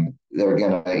read them. They're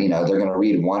going to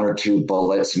read one or two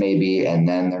bullets maybe, and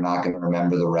then they're not going to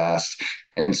remember the rest.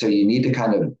 And so you need to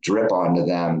kind of drip onto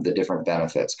them the different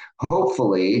benefits.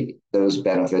 Hopefully those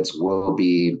benefits will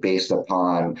be based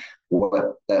upon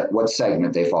what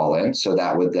segment they fall in. So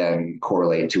that would then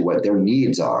correlate to what their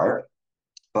needs are.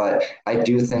 But I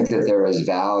do think that there is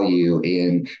value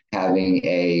in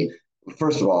having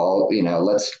first of all,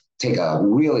 let's take a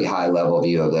really high level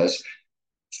view of this.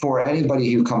 For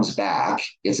anybody who comes back,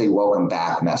 it's a welcome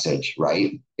back message,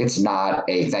 right? It's not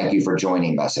a thank you for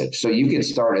joining message. So you could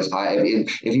start as high,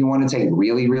 if you want to take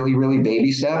really, really, really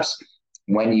baby steps,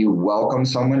 when you welcome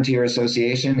someone to your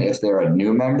association, if they're a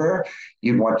new member,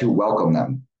 you'd want to welcome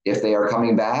them. If they are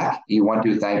coming back, you want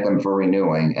to thank them for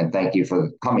renewing and thank you for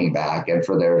coming back and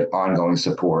for their ongoing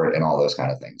support and all those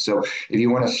kind of things. So if you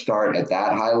want to start at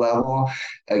that high level,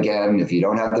 again, if you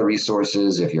don't have the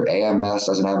resources, if your AMS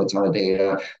doesn't have a ton of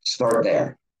data, start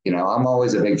there. I'm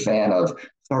always a big fan of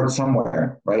start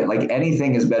somewhere, right? Like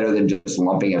anything is better than just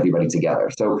lumping everybody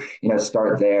together. So,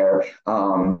 start there.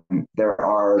 There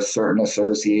are certain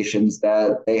associations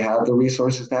that they have the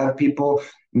resources to have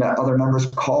other members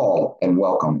call and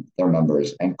welcome their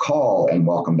members and call and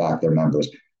welcome back their members.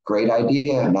 Great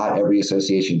idea. Not every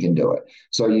association can do it.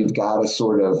 So you've got to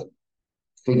sort of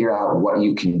figure out what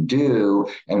you can do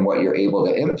and what you're able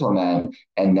to implement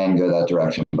and then go that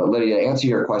direction. But Lydia, to answer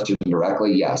your question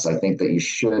directly, yes, I think that you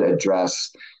should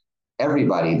address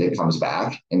everybody that comes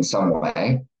back in some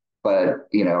way. but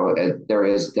there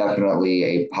is definitely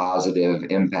a positive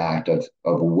impact of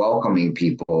welcoming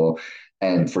people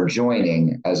and for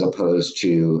joining, as opposed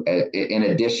to in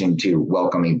addition to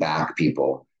welcoming back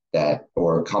people that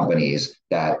or companies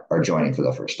that are joining for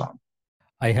the first time.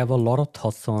 I have a lot of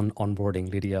thoughts on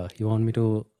onboarding, Lydia. You want me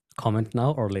to comment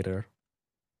now or later?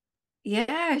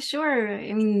 Yeah, sure.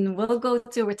 I mean, we'll go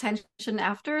to retention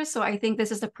after. So I think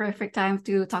this is the perfect time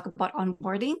to talk about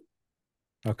onboarding.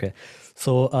 Okay,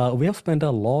 so we have spent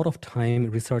a lot of time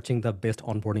researching the best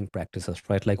onboarding practices,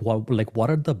 right? Like what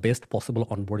are the best possible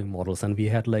onboarding models? And we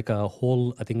had like a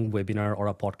whole, I think, webinar or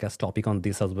a podcast topic on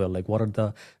this as well. Like what are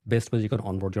the best ways you can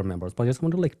onboard your members? But I just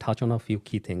want to like touch on a few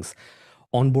key things.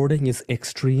 Onboarding is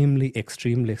extremely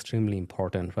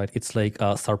important, right? It's like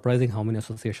surprising how many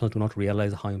associations do not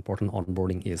realize how important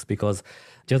onboarding is, because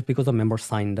just because a member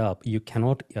signed up, you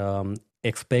cannot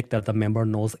expect that the member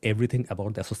knows everything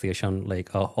about the association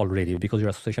like already, because your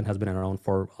association has been around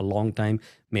for a long time,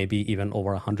 maybe even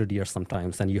over 100 years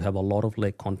sometimes, and you have a lot of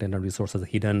like content and resources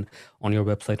hidden on your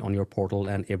website, on your portal,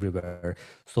 and everywhere.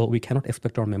 So we cannot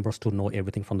expect our members to know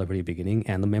everything from the very beginning,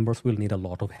 and the members will need a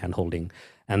lot of handholding.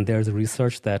 And there's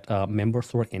research that members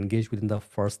who are engaged within the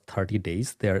first 30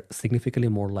 days, they're significantly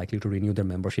more likely to renew their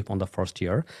membership on the first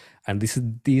year. And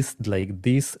this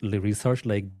research,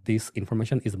 like this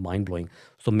information is mind blowing.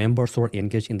 So members who are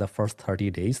engaged in the first 30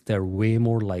 days, they're way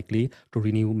more likely to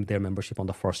renew their membership on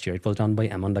the first year. It was done by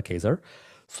Amanda Kaiser.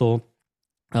 So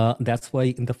that's why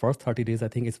in the first 30 days, I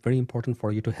think it's very important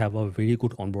for you to have a very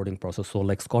good onboarding process. So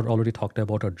like Scott already talked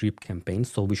about a drip campaign.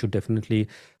 So we should definitely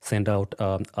send out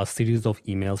a series of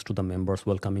emails to the members,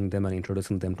 welcoming them and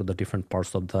introducing them to the different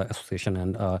parts of the association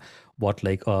and what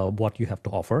you have to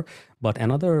offer. But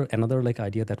another like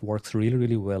idea that works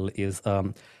really well is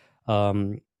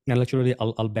and actually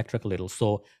I'll backtrack a little.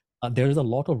 So there is a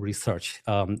lot of research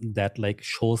that like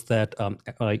shows that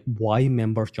like why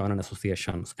members join an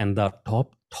associations, and the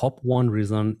top one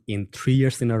reason in 3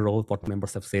 years in a row what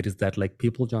members have said is that like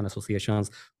people join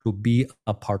associations to be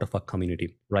a part of a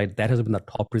community, right? That has been the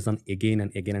top reason again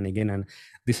and again and again, and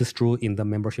this is true in the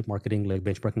membership marketing like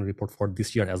benchmarking report for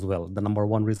this year as well. The number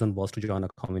one reason was to join a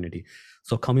community.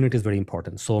 So community is very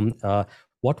important. So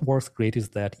what works great is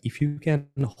that if you can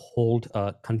hold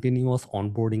continuous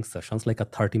onboarding sessions, like a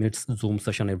 30 minutes Zoom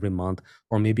session every month,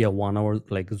 or maybe a 1 hour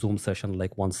like Zoom session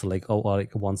like once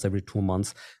once every 2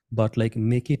 months, but like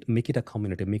make it a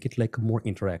community, make it like more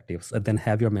interactive. So then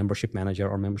have your membership manager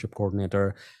or membership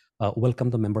coordinator welcome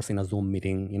the members in a Zoom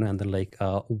meeting, and then like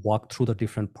walk through the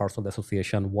different parts of the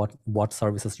association, what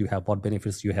services you have, what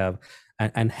benefits you have,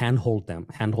 and handhold them,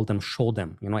 show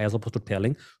them, as opposed to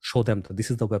telling, show them that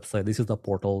this is the website, this is the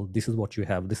portal, this is what you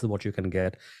have, this is what you can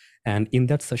get. And in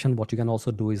that session, what you can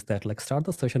also do is that like start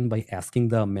the session by asking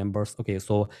the members, okay,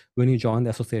 so when you join the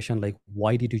association, like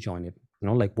why did you join it?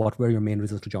 Like what were your main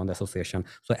reasons to join the association?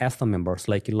 So ask the members,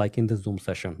 like in the Zoom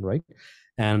session, right?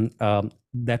 And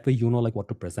that way like what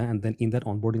to present, and then in that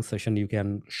onboarding session you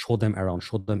can show them around,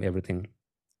 show them everything.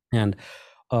 And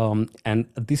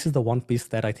this is the one piece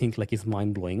that I think like is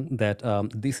mind blowing, that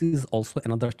this is also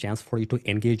another chance for you to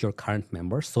engage your current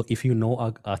members. So if you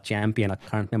know a champion, a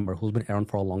current member who's been around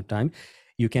for a long time,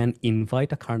 you can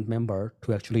invite a current member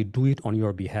to actually do it on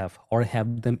your behalf or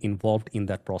have them involved in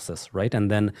that process, right?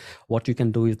 And then what you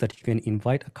can do is that you can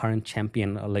invite a current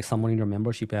champion, like someone in your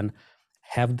membership, and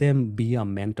have them be a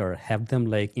mentor, have them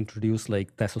like introduce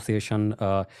like the association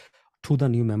to the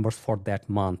new members for that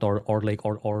month, or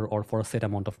for a set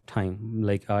amount of time,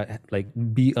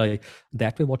 be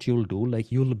that way. What you'll do,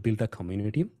 like you'll build a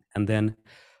community, and then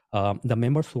the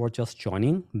members who are just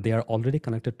joining, they are already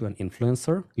connected to an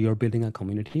influencer. You're building a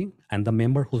community, and the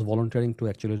member who's volunteering to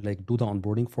actually like do the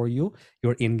onboarding for you,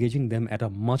 you're engaging them at a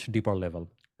much deeper level,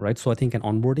 right? So I think an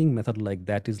onboarding method like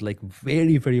that is like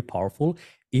very powerful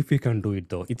if you can do it,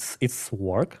 though. It's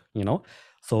work,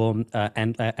 So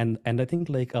and I think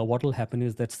like what will happen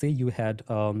is that say you had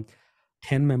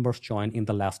 10 members join in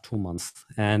the last 2 months,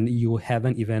 and you have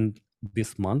an event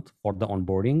this month for the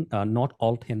onboarding. Not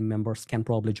all 10 members can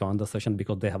probably join the session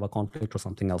because they have a conflict or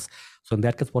something else. So in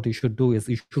that case, what you should do is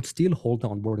you should still hold the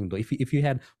onboarding, though. If you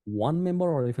had one member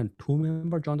or even 2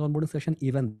 members join the onboarding session,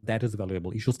 even that is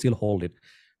valuable. You should still hold it,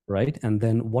 right? And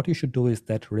then what you should do is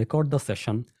that record the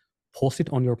session, post it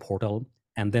on your portal,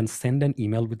 and then send an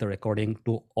email with the recording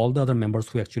to all the other members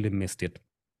who actually missed it,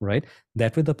 right?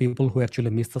 That way, the people who actually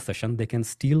missed the session, they can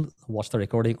still watch the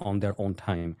recording on their own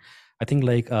time. I think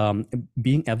like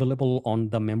being available on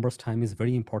the members' time is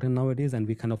very important nowadays, and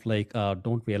we kind of like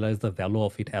don't realize the value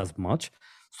of it as much.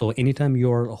 So anytime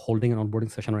you're holding an onboarding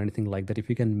session or anything like that, if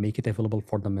you can make it available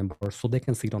for the members so they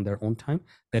can see it on their own time,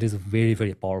 that is very,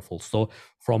 very powerful. So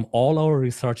from all our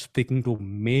research, speaking to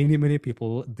many, many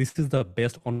people, this is the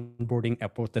best onboarding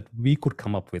approach that we could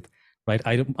come up with, right?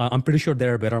 I'm pretty sure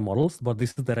there are better models, but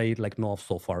this is that I like know of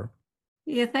so far.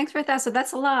 Yeah, thanks for that. So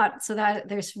that's a lot. So that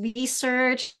there's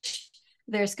research,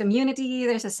 there's community,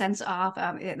 there's a sense of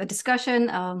the discussion.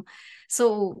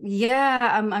 So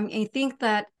yeah, I think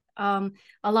that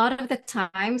a lot of the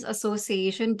times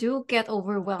association do get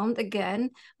overwhelmed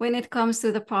again when it comes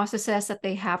to the processes that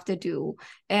they have to do.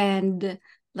 And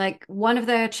like one of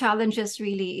the challenges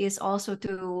really is also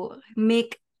to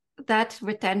make that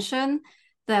retention,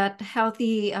 that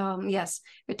healthy, yes,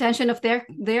 retention of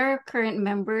their current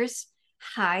members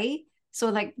high. So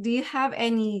like, do you have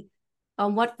any,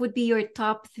 what would be your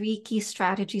top 3 key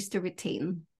strategies to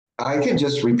retain? I can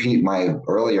just repeat my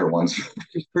earlier ones for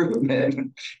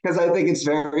improvement because I think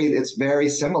it's very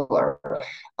similar.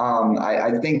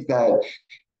 I think that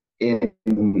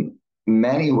in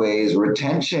many ways,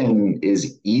 retention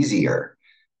is easier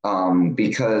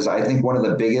because I think one of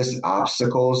the biggest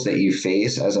obstacles that you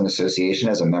face as an association,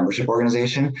 as a membership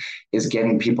organization, is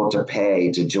getting people to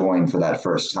pay to join for that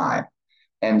first time.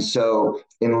 And so,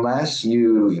 unless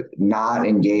you've not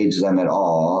engaged them at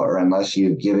all, or unless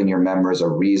you've given your members a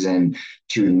reason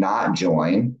to not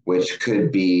join, which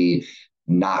could be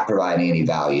not providing any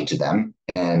value to them,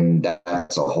 and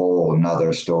that's a whole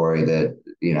nother story that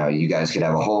you guys could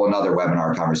have a whole another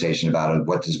webinar conversation about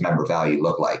what does member value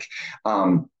look like.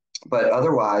 But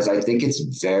otherwise, I think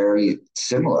it's very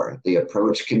similar. The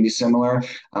approach can be similar.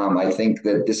 I think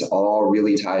that this all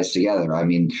really ties together. I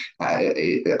mean,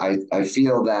 I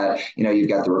feel that, you've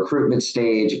got the recruitment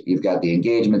stage, you've got the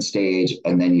engagement stage,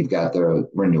 and then you've got the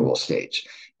renewal stage.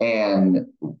 And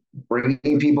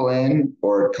bringing people in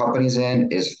or companies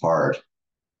in is hard.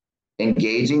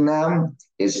 Engaging them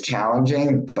is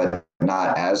challenging, but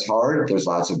not as hard. There's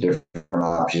lots of different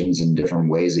options and different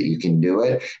ways that you can do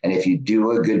it. And if you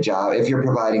do a good job, if you're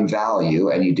providing value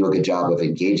and you do a good job of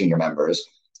engaging your members,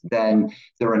 then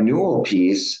the renewal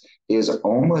piece is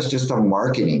almost just a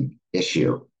marketing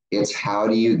issue. It's how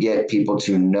do you get people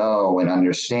to know and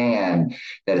understand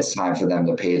that it's time for them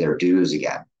to pay their dues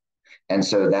again. And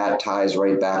so that ties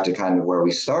right back to kind of where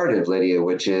we started, Lydia,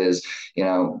 which is,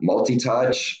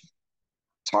 multi-touch,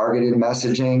 targeted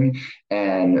messaging,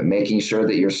 and making sure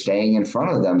that you're staying in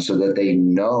front of them so that they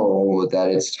know that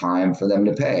it's time for them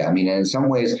to pay. I mean, in some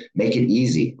ways, make it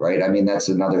easy, right? I mean, that's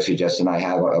another suggestion I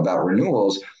have about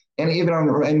renewals and even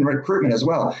in recruitment as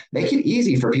well. Make it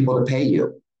easy for people to pay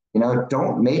you.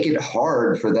 Don't make it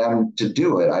hard for them to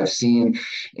do it. I've seen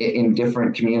in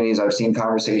different communities, I've seen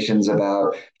conversations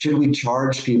about, should we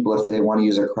charge people if they want to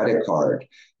use a credit card?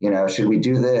 Should we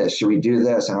do this? Should we do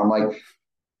this? And I'm like,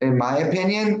 in my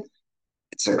opinion,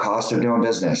 it's a cost of doing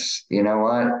business. You know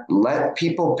what? Let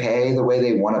people pay the way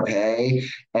they want to pay.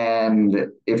 And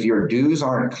if your dues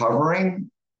aren't covering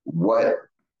what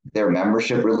their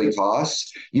membership really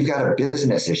costs, you've got a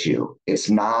business issue.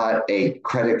 It's not a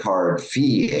credit card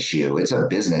fee issue. It's a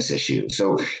business issue.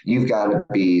 So you've got to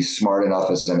be smart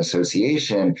enough as an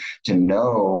association to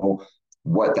know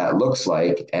what that looks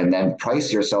like and then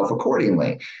price yourself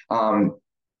accordingly.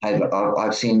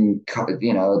 I've seen,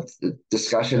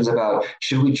 discussions about,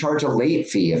 should we charge a late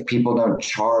fee if people don't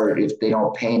charge, if they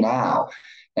don't pay now?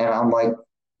 And I'm like,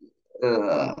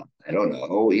 I don't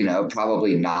know,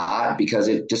 probably not, because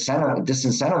it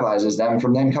disincentivizes them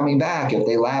from then coming back if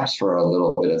they lapse for a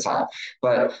little bit of time.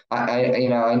 But I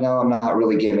know I'm not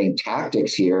really giving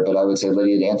tactics here, but I would say,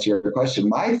 Lydia, to answer your question,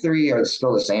 my 3 are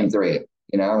still the same 3.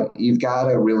 You've got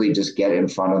to really just get in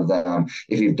front of them.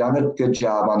 If you've done a good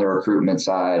job on the recruitment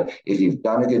side, if you've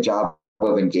done a good job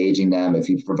of engaging them, if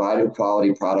you've provided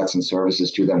quality products and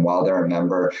services to them while they're a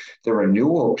member, the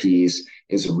renewal piece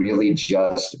is really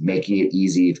just making it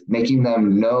easy, making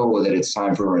them know that it's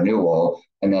time for renewal,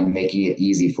 and then making it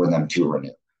easy for them to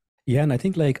renew. Yeah, and I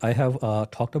think I have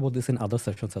talked about this in other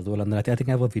sessions as well, and I think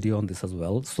I have a video on this as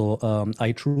well. So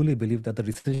I truly believe that the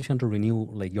decision to renew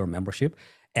your membership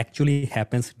actually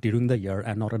happens during the year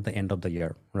and not at the end of the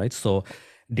year, right? So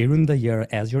during the year,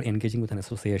 as you're engaging with an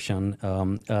association,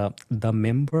 the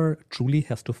member truly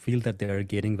has to feel that they're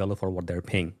getting value for what they're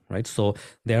paying, right? So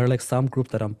there are some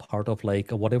groups that I'm part of,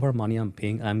 whatever money I'm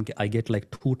paying, I get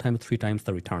 2 times, 3 times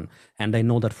the return, and I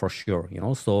know that for sure,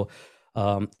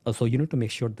 so you need to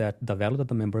make sure that the value that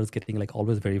the member is getting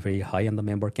always very, very high, and the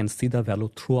member can see the value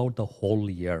throughout the whole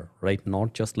year, right?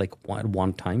 Not just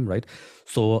one time, right?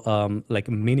 So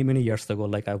many, many years ago,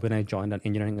 when I joined an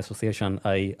engineering association,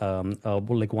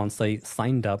 once I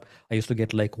signed up, I used to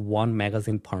get 1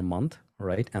 magazine per month,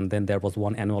 right? And then there was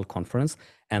one annual conference,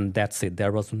 and that's it.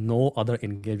 There was no other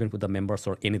engagement with the members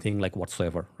or anything like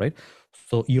whatsoever, right?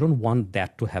 So you don't want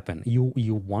that to happen.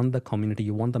 You want the community,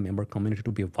 you want the member community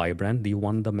to be vibrant. You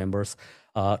want the members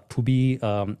to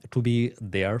be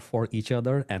there for each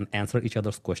other and answer each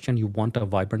other's question. You want a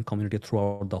vibrant community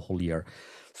throughout the whole year.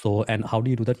 So, and how do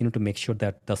you do that? You need to make sure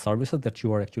that the services that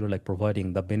you are actually like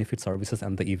providing, the benefit services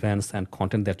and the events and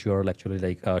content that you are actually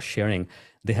like sharing,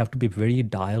 they have to be very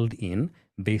dialed in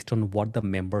based on what the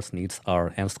members' needs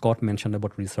are. And Scott mentioned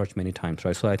about research many times,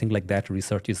 right? So I think like that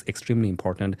research is extremely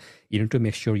important. You need to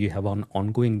make sure you have an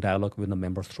ongoing dialogue with the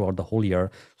members throughout the whole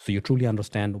year, so you truly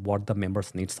understand what the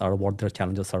members' needs are, what their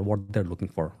challenges are, what they're looking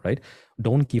for, right?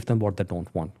 Don't give them what they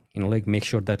don't want. Like make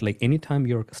sure that like anytime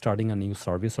you're starting a new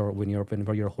service or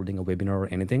whenever you're holding a webinar or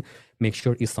anything, make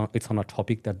sure it's on a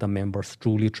topic that the members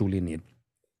truly need.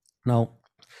 Now,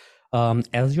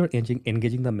 as you're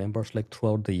engaging the members like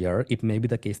throughout the year, it may be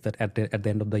the case that at the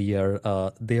end of the year,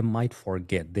 they might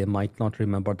forget, they might not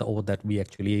remember that we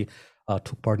actually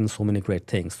took part in so many great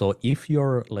things. So if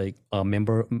your like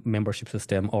membership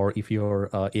system or if your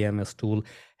AMS tool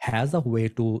has a way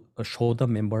to show the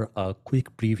member a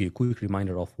quick preview, quick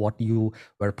reminder of what you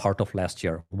were part of last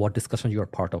year, what discussion you are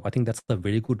part of, I think that's a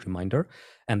very good reminder.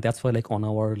 And that's why like on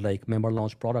our like member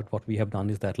launch product, what we have done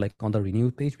is that like on the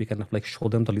renew page, we kind of like show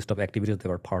them the list of activities they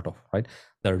were part of, right?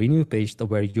 The renew page,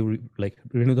 where you like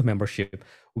renew the membership,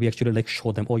 we actually like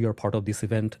show them, oh, you're part of this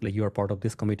event, like you are part of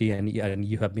this committee, and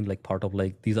you have been like part of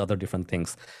like these other different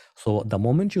things. So the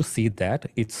moment you see that,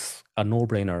 it's a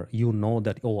no-brainer. You know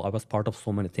that, oh, I was part of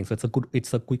so many things. So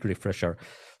it's a quick refresher.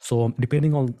 So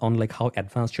depending on like how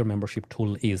advanced your membership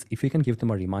tool is, if you can give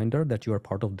them a reminder that you are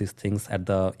part of these things at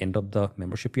the end of the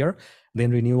membership year,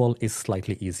 then renewal is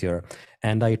slightly easier.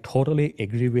 And I totally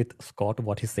agree with Scott,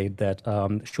 what he said that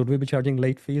should we be charging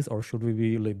late fees or should we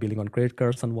be like billing on credit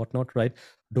cards and whatnot, right?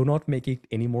 Do not make it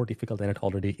any more difficult than it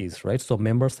already is, right? So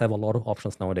members have a lot of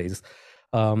options nowadays.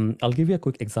 I'll give you a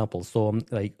quick example. So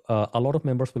a lot of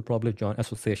members will probably join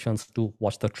associations to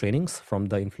watch the trainings from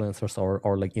the influencers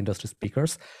or like industry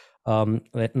speakers.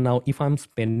 Now, if I'm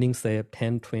spending say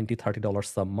 $10, $20,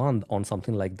 $30 a month on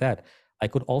something like that, I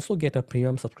could also get a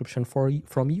premium subscription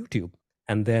from YouTube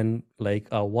and then like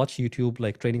watch YouTube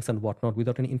like trainings and whatnot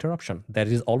without any interruption. That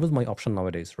is always my option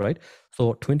nowadays, right?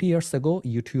 So 20 years ago,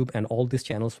 YouTube and all these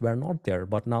channels were not there,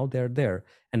 but now they're there.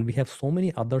 And we have so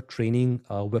many other training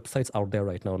websites out there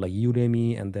right now, like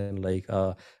Udemy, and then like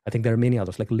I think there are many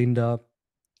others like Linda.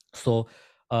 So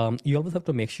you always have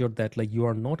to make sure that like you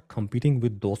are not competing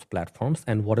with those platforms,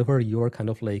 and whatever you are kind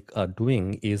of like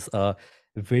doing is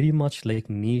very much like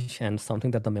niche and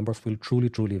something that the members will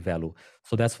truly value.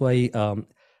 So that's why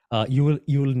you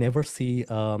will never see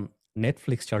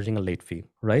Netflix charging a late fee,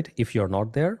 right? If you're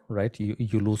not there, right,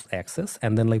 you lose access,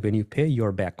 and then like when you pay,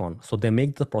 you're back on. So they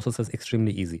make the processes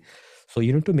extremely easy. So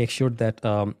you need to make sure that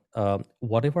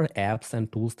whatever apps and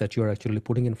tools that you're actually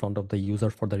putting in front of the user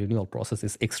for the renewal process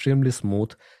is extremely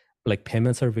smooth. Like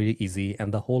payments are very easy,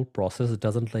 and the whole process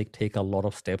doesn't like take a lot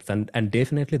of steps. And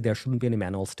definitely there shouldn't be any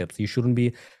manual steps. You shouldn't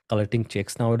be collecting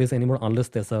checks nowadays anymore unless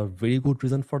there's a very good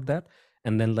reason for that.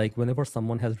 And then like whenever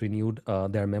someone has renewed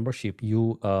their membership,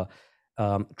 you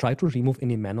try to remove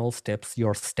any manual steps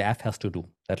your staff has to do.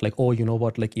 That like, oh, you know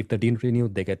what, like if they didn't renew,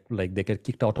 they get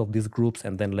kicked out of these groups,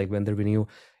 and then like when they renew,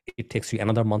 it takes you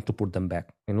another month to put them back.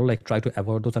 Like try to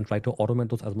avoid those and try to automate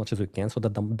those as much as you can, so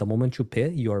that the moment you pay,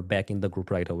 you're back in the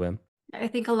group right away. I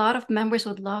think a lot of members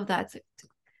would love that.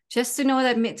 Just to know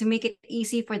that, to make it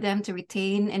easy for them to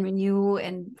retain and renew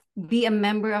and be a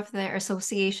member of their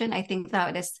association. I think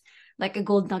that is like a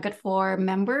gold nugget for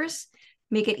members.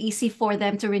 Make it easy for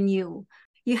them to renew.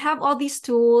 You have all these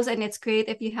tools, and it's great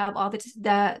if you have all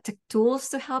the tools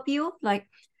to help you. Like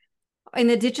in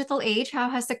the digital age, how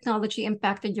has technology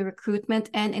impacted your recruitment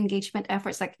and engagement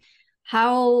efforts? Like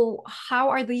how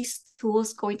are these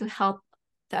tools going to help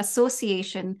the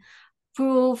association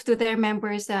prove to their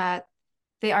members that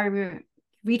they are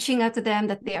reaching out to them,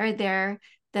 that they are there,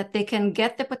 that they can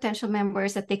get the potential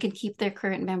members, that they can keep their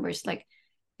current members? Like,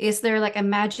 is there like a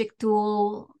magic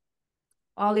tool,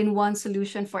 all-in-one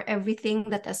solution for everything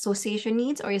that the association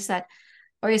needs, or is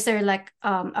there like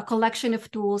a collection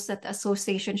of tools that the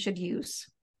association should use?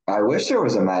 I wish there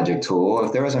was a magic tool.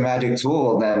 If there was a magic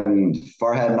tool, then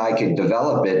Farhad and I could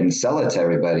develop it and sell it to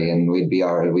everybody, and we'd be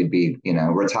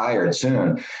retired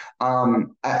soon.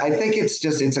 I think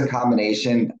it's a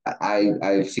combination.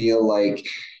 I feel like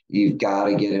you've got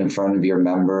to get in front of your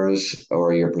members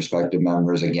or your prospective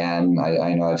members. Again,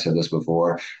 I know I've said this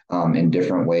before, in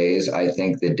different ways. I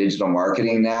think that digital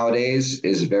marketing nowadays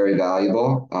is very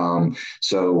valuable.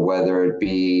 So whether it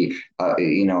be,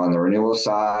 on the renewal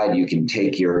side, you can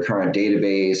take your current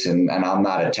database, and I'm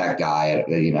not a tech guy,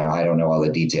 I don't know all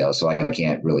the details, so I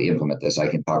can't really implement this. I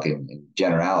can talk in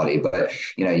generality, but,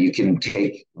 you can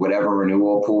take whatever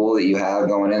renewal pool that you have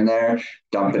going in there,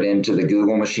 dump it into the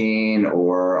Google machine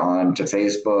or onto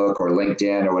Facebook or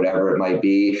LinkedIn or whatever it might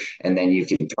be. And then you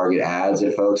can target ads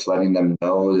at folks, letting them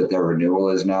know that their renewal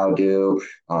is now due.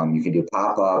 You can do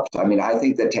pop-ups. I mean, I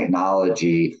think that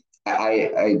technology,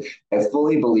 I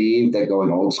fully believe that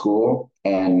going old school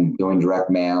and doing direct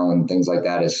mail and things like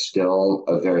that is still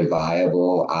a very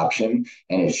viable option,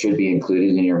 and it should be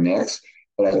included in your mix.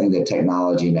 But I think that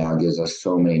technology now gives us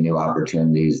so many new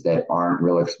opportunities that aren't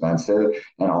real expensive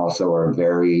and also are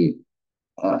very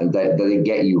that they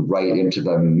get you right into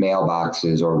the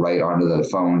mailboxes or right onto the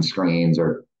phone screens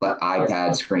or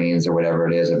iPad screens or whatever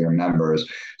it is of your members.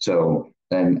 So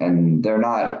and they're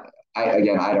not. I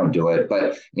don't do it,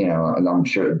 but I'm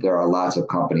sure there are lots of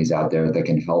companies out there that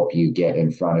can help you get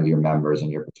in front of your members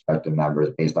and your prospective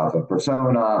members based off of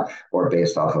persona or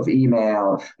based off of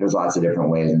email. There's lots of different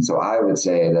ways, and so I would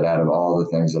say that out of all the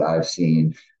things that I've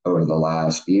seen over the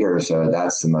last year or so,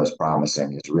 that's the most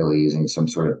promising, is really using some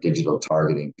sort of digital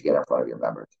targeting to get in front of your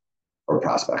members or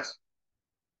prospects.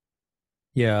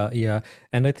 Yeah.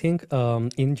 And I think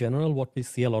in general, what we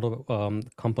see a lot of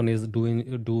companies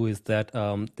do is that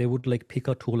they would like pick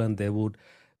a tool and they would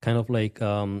kind of like do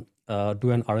an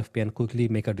RFP and quickly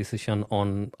make a decision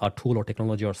on a tool or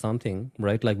technology or something,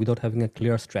 right? Like without having a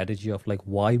clear strategy of like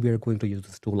why we are going to use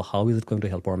this tool, how is it going to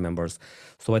help our members.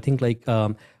 So I think like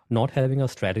not having a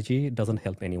strategy doesn't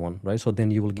help anyone, right? So then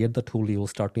you will get the tool, you will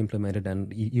start to implement it,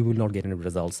 and you will not get any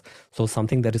results. So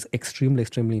something that is extremely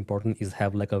important is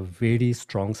have like a very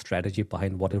strong strategy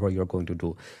behind whatever you're going to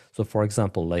do. So for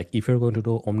example, like if you're going to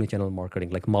do omni-channel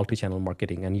marketing, like multi-channel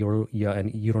marketing, and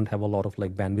you don't have a lot of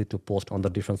like bandwidth to post on the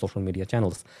different social media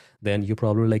channels, then you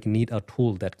probably like need a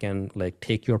tool that can like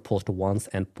take your post once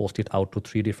and post it out to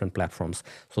 3 different platforms.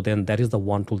 So then that is the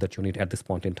one tool that you need at this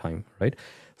point in time, right?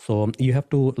 So you have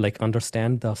to like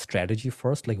understand the strategy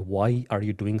first, like why are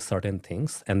you doing certain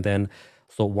things? And then,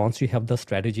 so once you have the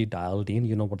strategy dialed in,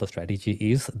 you know what the strategy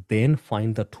is, then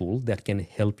find the tool that can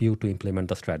help you to implement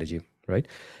the strategy, right?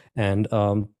 And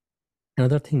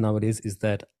another thing nowadays is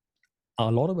that a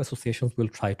lot of associations will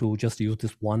try to just use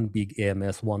this one big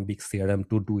AMS, one big CRM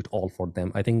to do it all for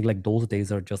them. I think like those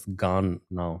days are just gone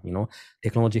now.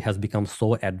 Technology has become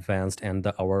so advanced,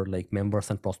 and our like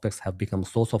members and prospects have become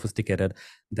so sophisticated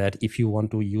that if you want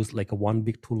to use like a one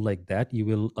big tool like that, you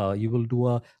will do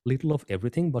a little of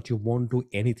everything, but you won't do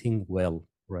anything well,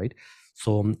 right?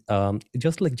 So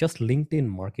just LinkedIn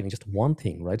marketing, just one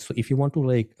thing, right? So if you want to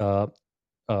like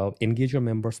engage your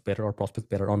members better or prospects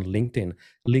better on LinkedIn,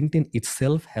 LinkedIn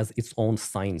itself has its own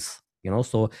signs.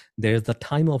 So there's the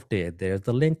time of day, there's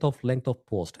the length of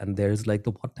post, and there's like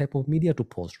the what type of media to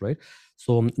post, right?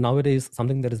 So nowadays,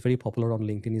 something that is very popular on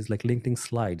LinkedIn is like LinkedIn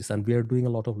slides, and we are doing a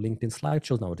lot of LinkedIn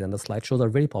slideshows nowadays, and the slideshows are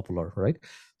very popular, right?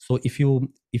 So if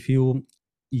you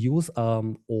use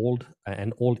an old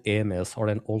AMS or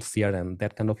an old CRM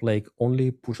that kind of like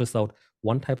only pushes out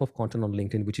one type of content on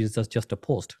LinkedIn, which is just a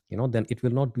post, then it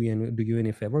will not do you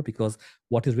any favor, because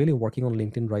what is really working on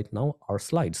LinkedIn right now are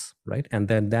slides, right? And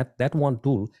then that one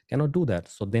tool cannot do that.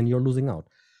 So then you're losing out.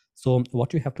 So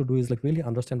what you have to do is like really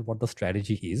understand what the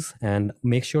strategy is and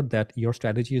make sure that your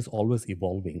strategy is always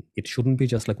evolving. It shouldn't be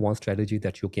just like one strategy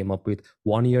that you came up with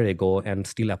 1 year ago and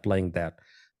still applying that,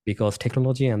 because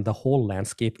technology and the whole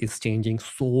landscape is changing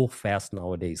so fast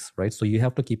nowadays, right? So you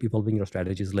have to keep evolving your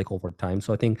strategies like over time.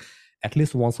 So I think at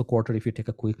least once a quarter, if you take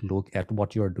a quick look at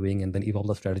what you're doing and then evolve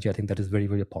the strategy, I think that is very,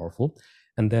 very powerful.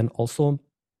 And then also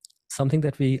something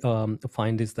that we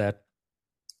find is that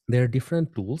their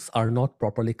different tools are not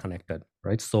properly connected,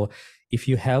 right? So if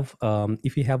you have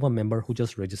a member who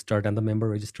just registered, and the member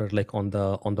registered like on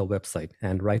the website,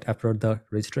 and right after the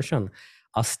registration,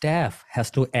 a staff has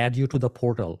to add you to the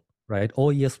portal, right? Oh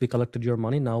yes, we collected your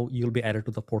money, now you'll be added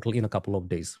to the portal in a couple of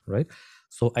days, right?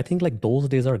 So I think like those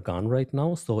days are gone right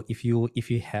now. So if you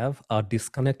have a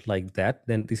disconnect like that,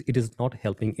 then it is not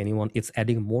helping anyone. It's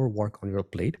adding more work on your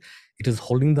plate. It is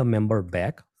holding the member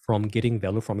back from getting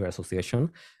value from your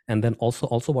association. And then also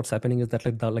what's happening is that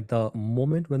like the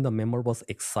moment when the member was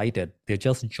excited, they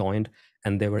just joined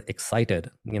and they were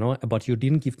excited, but you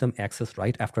didn't give them access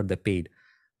right after they paid.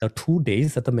 The 2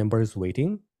 days that the member is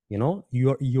waiting,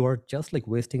 you are just like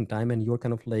wasting time, and you're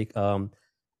kind of like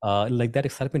that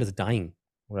excitement is dying,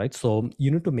 right? So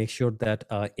you need to make sure that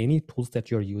any tools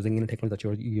that you're using, any technology that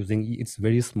you're using, it's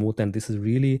very smooth, and this is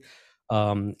really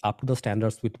up to the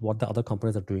standards with what the other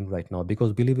companies are doing right now.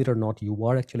 Because believe it or not, you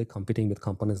are actually competing with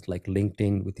companies like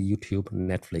LinkedIn, with YouTube,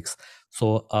 Netflix.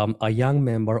 So a young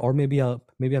member, or maybe a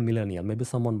millennial, maybe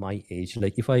someone my age,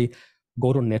 like if I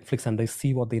go to Netflix and I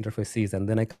see what the interface is, and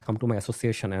then I come to my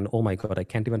association and oh my God, I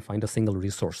can't even find a single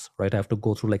resource, right? I have to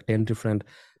go through like 10 different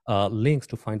links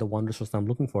to find the one resource I'm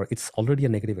looking for. It's already a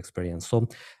negative experience. So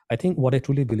I think what I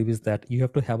truly believe is that you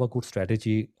have to have a good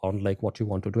strategy on like what you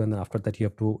want to do. And then after that, you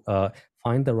have to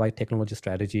find the right technology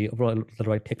strategy, or the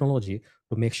right technology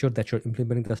to make sure that you're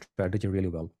implementing the strategy really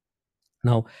well.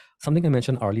 Now, something I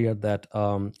mentioned earlier, that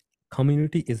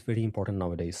community is very important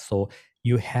nowadays. So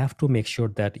you have to make sure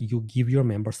that you give your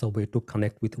members a way to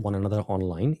connect with one another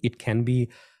online. It can be,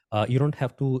 you don't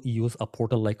have to use a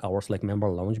portal like ours, like Member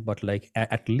Lounge, but like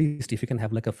at least if you can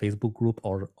have like a Facebook group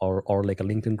or like a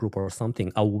LinkedIn group or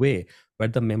something, a way where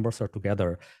the members are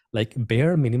together. Like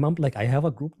bare minimum, like I have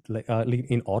a group like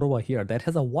in Ottawa here that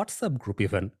has a WhatsApp group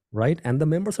even, right? And the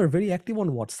members are very active on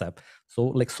WhatsApp. So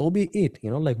like, so be it,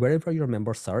 like wherever your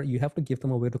members are, you have to give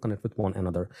them a way to connect with one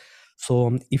another.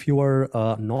 So if you are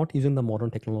not using the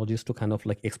modern technologies to kind of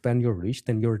like expand your reach,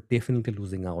 then you're definitely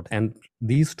losing out. And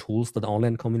these tools, the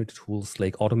online community tools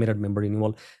like automated member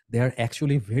renewal, they are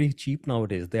actually very cheap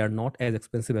nowadays. They are not as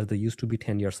expensive as they used to be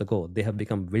 10 years ago. They have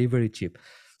become very, very cheap.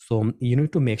 So you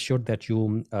need to make sure that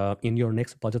you, in your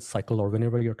next budget cycle or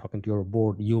whenever you're talking to your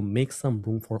board, you make some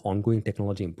room for ongoing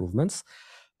technology improvements.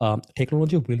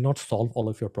 Technology will not solve all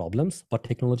of your problems, but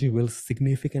technology will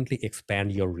significantly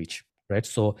expand your reach, right?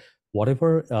 So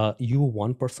whatever you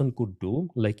one person could do,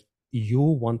 like you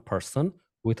one person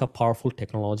with a powerful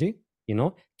technology,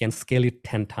 can scale it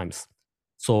 10 times.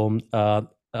 So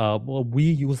well, we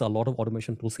use a lot of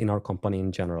automation tools in our company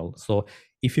in general. So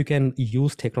if you can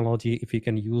use technology, if you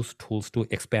can use tools to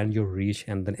expand your reach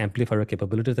and then amplify your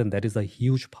capabilities, then that is a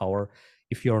huge power.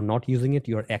 If you're not using it,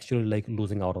 you're actually like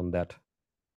losing out on that.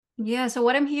 Yeah, so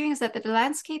what I'm hearing is that the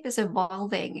landscape is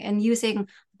evolving, and using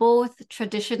both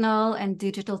traditional and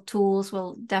digital tools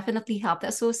will definitely help the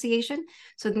association.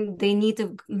 So they need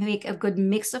to make a good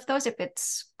mix of those if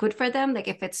it's good for them, like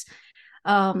if it's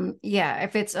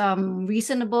if it's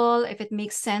reasonable, if it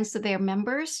makes sense to their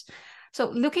members. So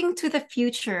looking to the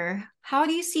future, how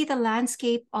do you see the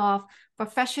landscape of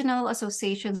professional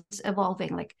associations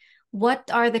evolving? Like, what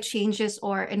are the changes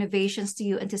or innovations do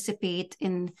you anticipate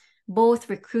in both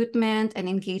recruitment and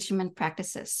engagement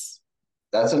practices?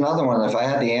 That's another one. If I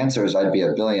had the answers, I'd be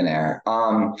a billionaire.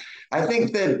 I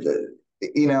think that,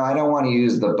 I don't want to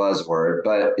use the buzzword,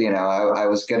 but, I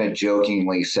was going to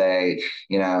jokingly say,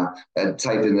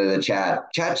 type into the chat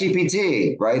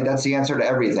GPT, right? That's the answer to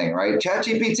everything, right? Chat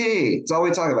GPT. It's all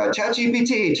we talk about. Chat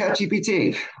GPT, Chat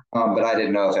GPT. But I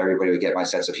didn't know if everybody would get my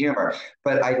sense of humor.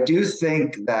 But I do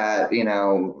think that,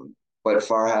 what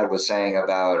Farhad was saying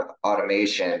about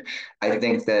automation, I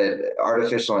think that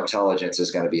artificial intelligence is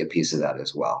going to be a piece of that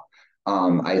as well.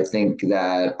 I think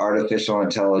that artificial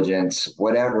intelligence,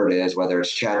 whatever it is, whether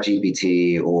it's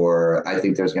ChatGPT or I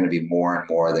think there's going to be more and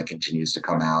more that continues to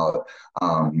come out.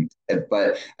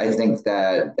 But I think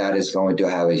that that is going to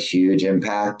have a huge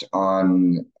impact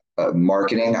on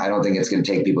marketing. I don't think it's going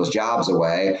to take people's jobs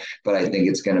away, but I think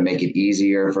it's going to make it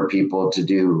easier for people to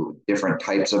do different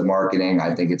types of marketing.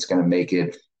 I think it's going to make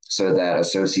it so that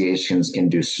associations can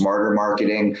do smarter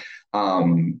marketing.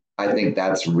 I think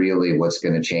that's really what's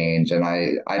going to change. And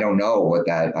I don't know what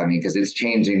that, I mean, because it's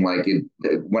changing like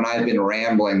when I've been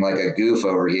rambling like a goof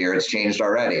over here, it's changed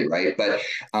already, right? But,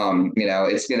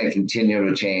 it's going to continue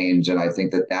to change. And I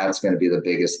think that that's going to be the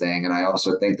biggest thing. And I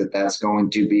also think that that's going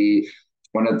to be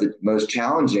one of the most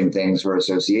challenging things for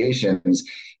associations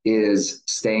is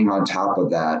staying on top of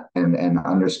that and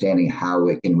understanding how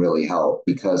it can really help.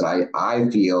 Because I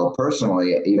feel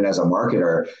personally, even as a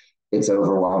marketer, it's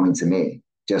overwhelming to me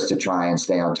just to try and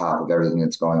stay on top of everything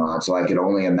that's going on. So I could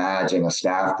only imagine a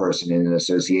staff person in an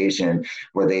association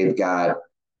where they've got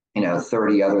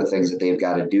 30 other things that they've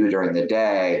got to do during the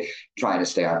day, trying to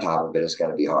stay on top of it is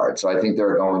going to be hard. So I think there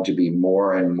are going to be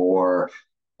more and more,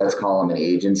 let's call them an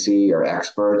agency or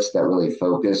experts that really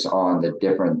focus on the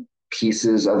different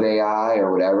pieces of AI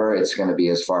or whatever. It's going to be,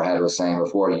 as Farhad was saying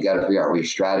before, you got to figure out what your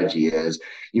strategy is.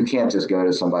 You can't just go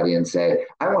to somebody and say,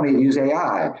 I want to use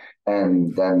AI.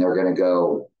 And then they're going to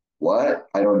go, what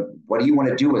do you want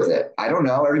to do with it? I don't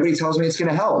know. Everybody tells me it's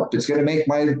going to help. It's going to make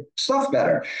my stuff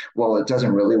better. Well, it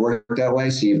doesn't really work that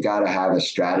way. So you've got to have a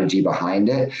strategy behind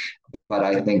it. But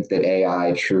I think that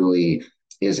AI truly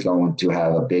is going to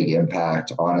have a big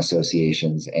impact on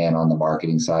associations and on the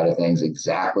marketing side of things.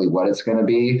 Exactly what it's going to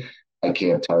be, I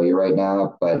can't tell you right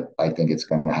now, but I think it's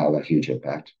going to have a huge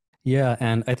impact. Yeah,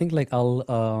 and I think like I'll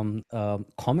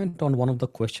comment on one of the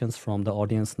questions from the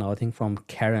audience now. I think from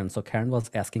Karen. So Karen was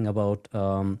asking about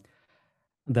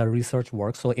the research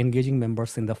work. So engaging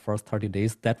members in the first 30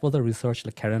 days. That was a research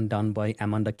like Karen done by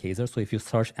Amanda Kaiser. So if you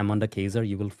search Amanda Kaiser,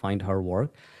 you will find her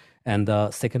work. And the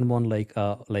second one, like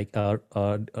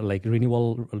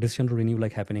renewal, decision to renew,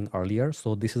 like happening earlier.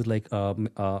 So this is like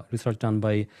research done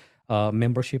by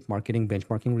membership marketing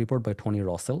benchmarking report by Tony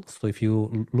Russell. So if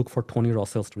you look for Tony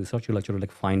Russell's research, you'll actually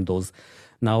like find those.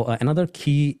 Now, another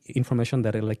key information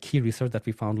that like key research that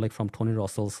we found like from Tony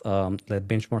Russell's like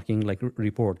benchmarking like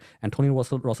report, and Tony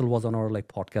Russell was on our like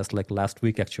podcast like last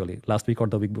week or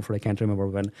the week before, I can't remember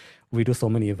when we do so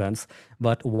many events.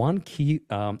 But one key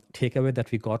takeaway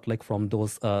that we got like from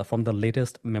those from the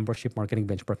latest membership marketing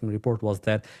benchmarking report was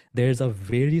that there is a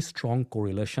very strong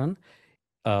correlation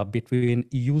between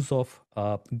use of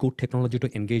good technology to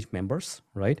engage members,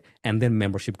 right, and then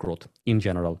membership growth in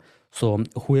general. So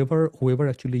whoever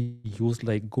actually used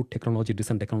like good technology,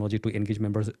 decent technology to engage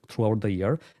members throughout the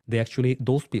year,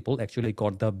 those people actually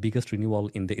got the biggest renewal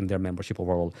in their membership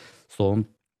overall. So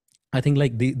I think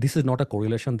like this is not a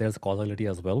correlation. There's causality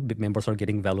as well. The members are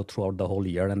getting value throughout the whole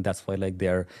year, and that's why like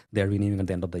they're renewing at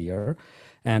the end of the year.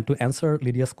 And to answer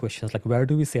Lydia's questions, like where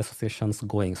do we see associations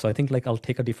going? So I think like I'll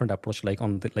take a different approach like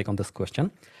on this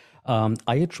question.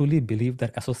 I truly believe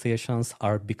that associations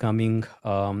are becoming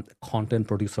content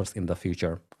producers in the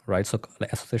future, right? So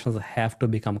like, associations have to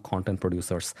become content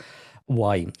producers.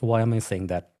 Why? Why am I saying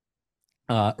that?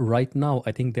 Right now,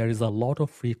 I think there is a lot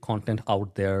of free content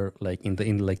out there, like in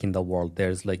the world.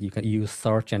 There's like you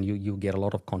search and you get a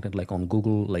lot of content like on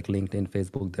Google, like LinkedIn,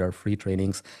 Facebook. There are free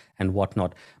trainings and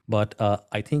whatnot. But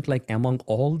I think like among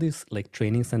all these like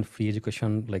trainings and free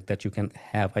education like that you can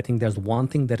have, I think there's one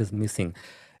thing that is missing.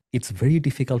 It's very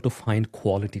difficult to find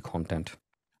quality content.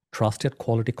 Trusted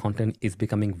quality content is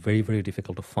becoming very, very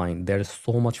difficult to find. There is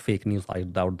so much fake news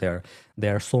out there.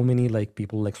 There are so many like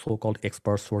people like so-called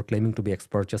experts who are claiming to be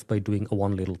experts just by doing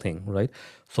one little thing, right?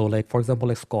 So like for example,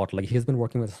 like Scott, like he's been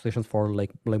working with associations for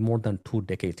like more than 2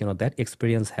 decades. That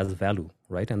experience has value,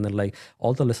 right? And then like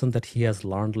all the lessons that he has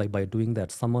learned like by doing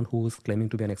that, someone who is claiming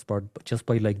to be an expert just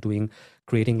by like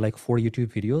creating like 4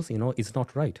 YouTube videos, is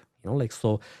not right. Like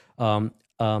so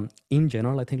in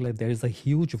general, I think like there is a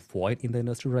huge void in the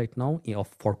industry right now,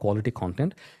 for quality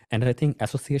content, and I think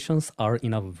associations are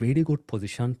in a very good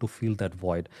position to fill that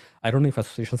void. I don't know if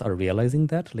associations are realizing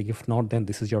that. Like, if not, then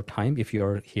this is your time. If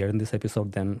you're here in this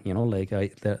episode, then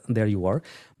there you are.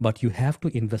 But you have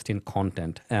to invest in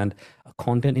content and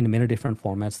content in many different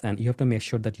formats, and you have to make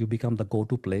sure that you become the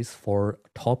go-to place for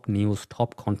top news,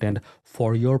 top content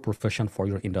for your profession, for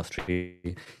your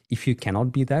industry. If you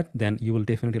cannot be that, then you will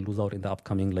definitely lose out in the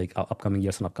upcoming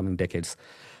years and upcoming decades.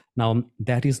 Now,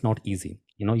 that is not easy.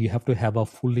 You have to have a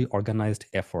fully organized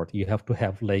effort. You have to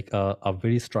have like a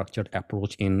very structured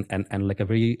approach and like a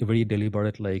very, very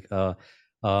deliberate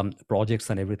projects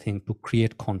and everything to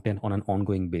create content on an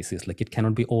ongoing basis. Like, it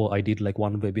cannot be, oh, I did like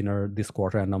one webinar this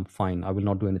quarter and I'm fine, I will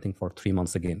not do anything for 3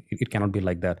 months again. It cannot be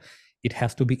like that. It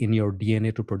has to be in your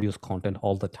DNA to produce content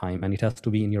all the time, and it has to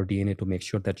be in your DNA to make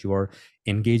sure that you are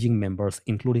engaging members,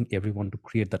 including everyone, to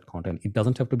create that content. It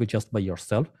doesn't have to be just by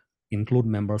yourself. Include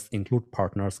members, include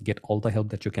partners, get all the help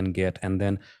that you can get, and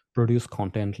then produce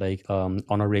content like on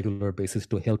a regular basis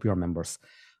to help your members.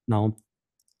 Now,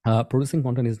 producing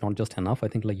content is not just enough. I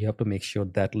think like you have to make sure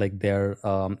that like they're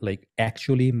like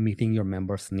actually meeting your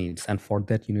members' needs, and for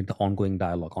that you need the ongoing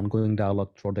dialogue. Ongoing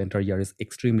dialogue throughout the entire year is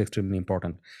extremely, extremely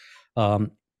important.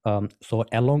 So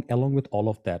along with all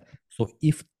of that, so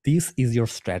if this is your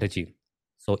strategy,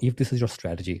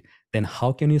 then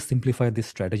how can you simplify this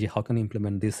strategy? How can you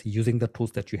implement this using the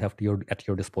tools that you have at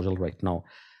your disposal right now?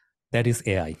 That is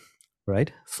AI,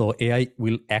 right? So AI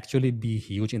will actually be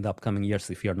huge in the upcoming years.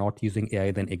 If you're not using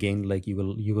AI, then again, like you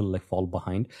will like fall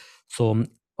behind. So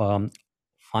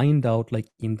find out like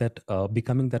in that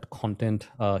becoming that content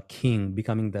king,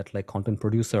 becoming that like content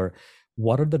producer,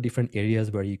 what are the different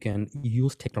areas where you can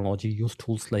use technology, use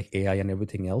tools like AI and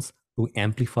everything else to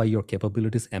amplify your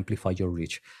capabilities, amplify your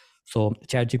reach. So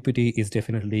ChatGPT is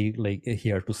definitely like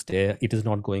here to stay. It is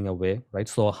not going away, right?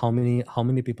 So how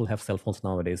many people have cell phones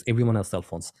nowadays? Everyone has cell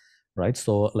phones, right?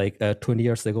 So like 20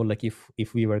 years ago, like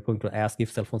if we were going to ask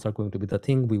if cell phones are going to be the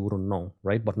thing, we wouldn't know,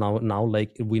 right? But now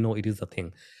like we know it is a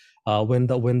thing. When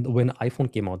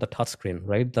iPhone came out, the touchscreen,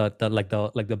 right?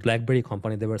 The BlackBerry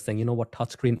company, they were saying, you know what,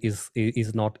 touchscreen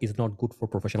is not good for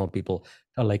professional people.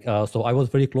 So I was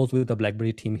very close with the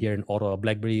BlackBerry team here in Ottawa.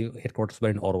 BlackBerry headquarters were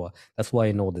in Ottawa. That's why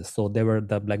I know this. So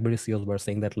the BlackBerry CEOs were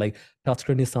saying that like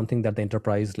touchscreen is something that the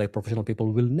enterprise, like professional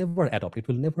people, will never adopt. It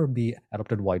will never be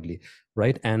adopted widely,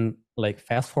 right? And like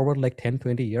fast forward like 10,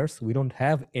 20 years, we don't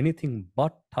have anything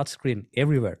but touchscreen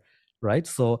everywhere, right?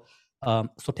 So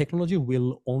technology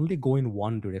will only go in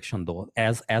one direction though.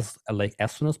 As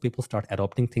soon as people start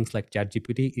adopting things like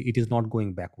ChatGPT, it is not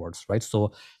going backwards, right?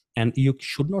 So, and you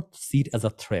should not see it as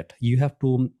a threat. You have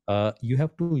to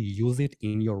use it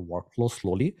in your workflow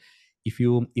slowly. If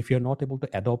you're not able to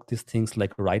adopt these things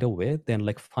like right away, then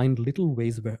like find little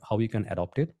ways where how you can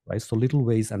adopt it, right? So little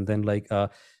ways, and then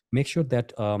make sure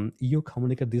that you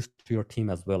communicate this to your team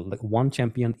as well. Like one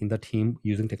champion in the team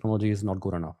using technology is not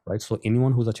good enough, right? So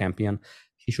anyone who's a champion,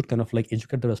 he should kind of like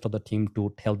educate the rest of the team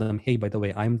to tell them, hey, by the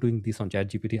way, I'm doing this on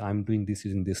ChatGPT, I'm doing this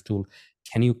using this tool.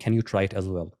 Can you try it as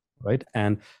well, right?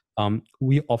 And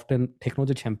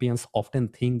technology champions often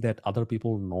think that other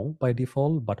people know by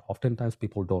default, but oftentimes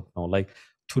people don't know. Like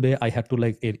today, I had to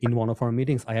like in one of our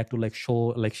meetings, I had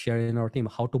to share in our team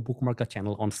how to bookmark a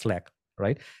channel on Slack,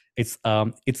 right? It's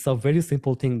a very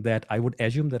simple thing that I would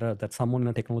assume that someone in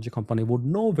a technology company would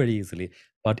know very easily,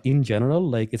 but in general,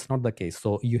 like it's not the case.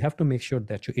 So you have to make sure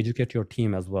that you educate your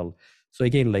team as well. So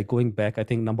again, like going back, I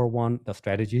think number one, the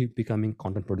strategy, becoming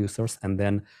content producers, and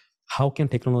then how can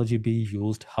technology be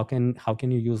used? How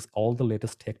can you use all the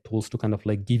latest tech tools to kind of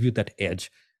like give you that edge,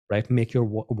 right? Make your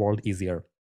world easier.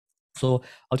 So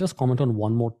I'll just comment on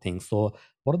one more thing. So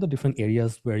what are the different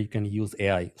areas where you can use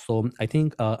AI? So I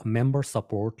think member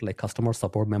support, like customer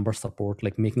support, member support,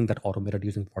 like making that automated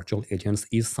using virtual agents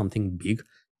is something big,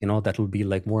 that will be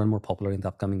like more and more popular in the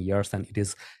upcoming years. And it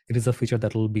is a feature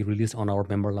that will be released on our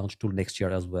member launch tool next year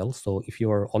as well. So if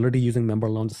you are already using member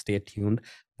launch, stay tuned.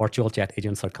 Virtual chat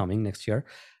agents are coming next year.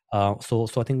 So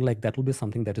I think like that will be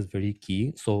something that is very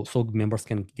key. So members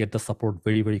can get the support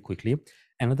very, very quickly.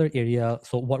 Another area,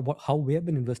 so how we have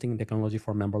been investing in technology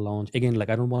for member launch. Again,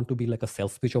 like I don't want to be like a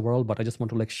sales pitch overall, but I just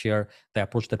want to like share the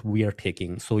approach that we are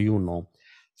taking, so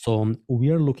So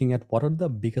we are looking at what are the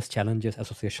biggest challenges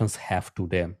associations have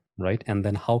today, right? And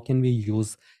then how can we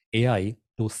use AI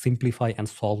to simplify and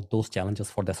solve those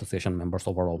challenges for the association members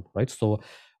overall, right? So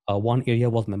one area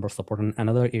was member support, and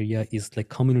another area is like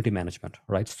community management,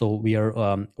 right? So we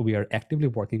are actively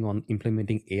working on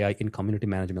implementing AI in community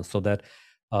management, so that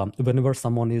whenever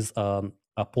someone is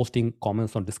posting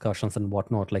comments on discussions and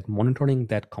whatnot, like monitoring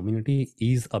that community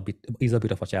is a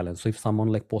bit of a challenge. So if someone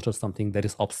like posted something that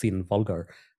is obscene, vulgar,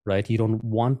 right, you don't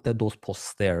want those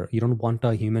posts there. You don't want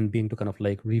a human being to kind of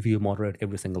like review, moderate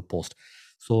every single post.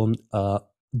 So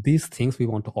these things we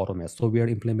want to automate. So we are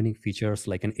implementing features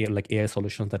like AI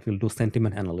solutions that will do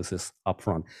sentiment analysis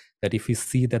upfront. That if we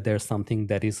see that there's something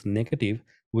that is negative,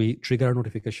 we trigger a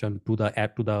notification to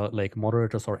the like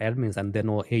moderators or admins, and they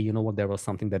know, hey, you know what, there was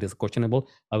something that is questionable.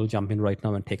 I will jump in right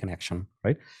now and take an action,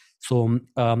 right? So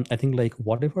I think like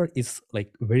whatever is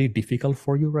like very difficult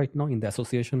for you right now in the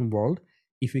association world,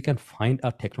 if you can find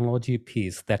a technology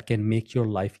piece that can make your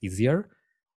life easier,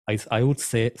 I would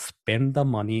say spend the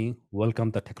money,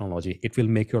 welcome the technology. It will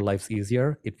make your lives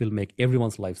easier. It will make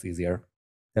everyone's lives easier.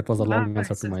 That was a long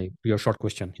answer to your short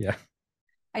question. Yeah.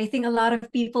 I think a lot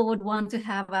of people would want to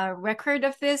have a record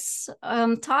of this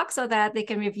talk so that they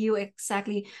can review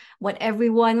exactly what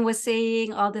everyone was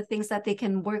saying, all the things that they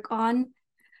can work on.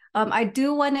 I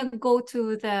do want to go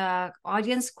to the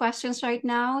audience questions right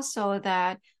now so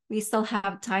that we still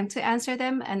have time to answer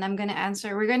them. And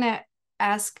we're going to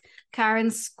ask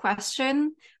Karen's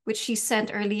question, which she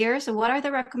sent earlier. So what are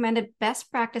the recommended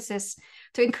best practices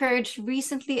to encourage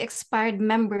recently expired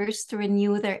members to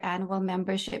renew their annual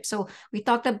membership? So we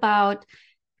talked about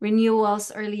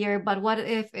renewals earlier, but what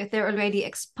if they're already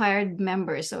expired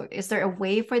members? So is there a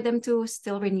way for them to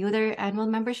still renew their annual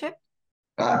membership?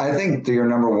 I think your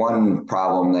number one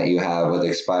problem that you have with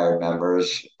expired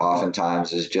members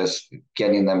oftentimes is just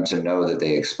getting them to know that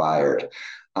they expired.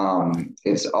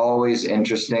 It's always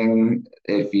interesting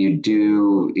if you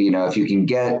do, if you can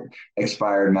get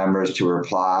expired members to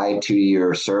reply to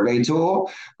your survey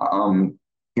tool,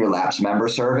 your lapsed member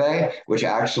survey, which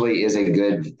actually is a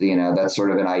good, that's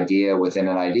sort of an idea within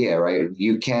an idea, right?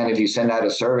 If you send out a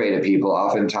survey to people,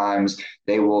 oftentimes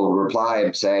they will reply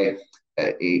and say,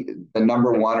 the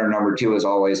number one or number two is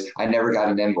always, I never got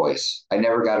an invoice. I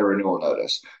never got a renewal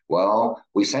notice. Well,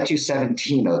 we sent you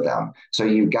 17 of them. So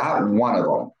you got one of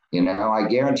them. I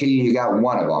guarantee you got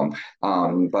one of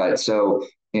them. But so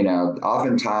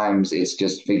Oftentimes it's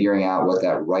just figuring out what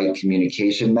that right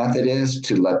communication method is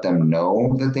to let them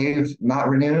know that they've not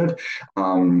renewed.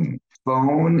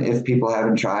 Phone, if people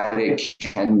haven't tried it,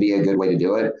 can be a good way to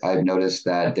do it. I've noticed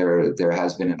that there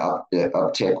has been an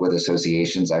uptick with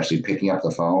associations actually picking up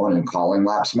the phone and calling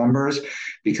lapsed members,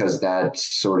 because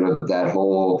that's sort of that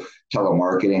whole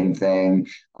telemarketing thing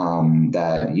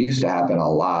that used to happen a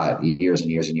lot years and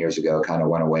years and years ago kind of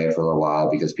went away for a little while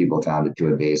because people found it too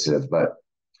invasive. But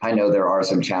I know there are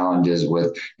some challenges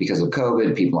because of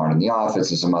COVID, people aren't in the office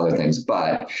and some other things,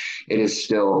 but it is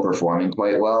still performing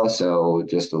quite well. So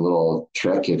just a little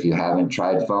trick if you haven't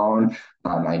tried phone.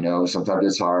 I know sometimes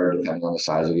it's hard depending on the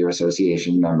size of your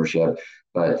association membership,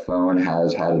 but phone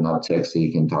has had an uptick, so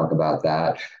you can talk about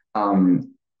that.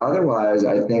 Otherwise,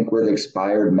 I think with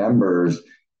expired members,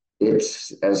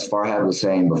 it's, as Farhad was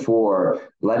saying before,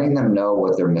 letting them know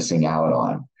what they're missing out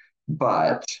on.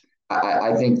 But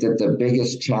I think that the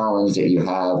biggest challenge that you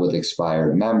have with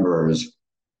expired members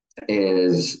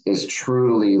is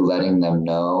truly letting them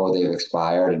know they've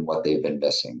expired and what they've been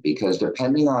missing. Because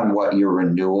depending on what your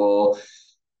renewal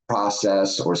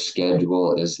process or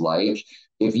schedule is like,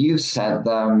 if you've sent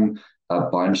them a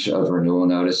bunch of renewal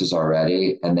notices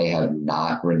already and they have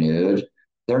not renewed,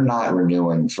 they're not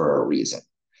renewing for a reason.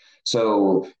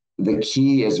 So the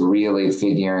key is really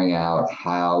figuring out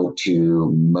how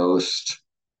to most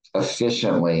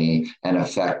efficiently and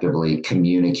effectively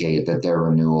communicate that their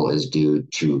renewal is due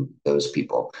to those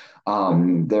people.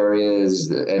 There is,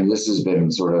 and this has been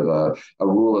sort of a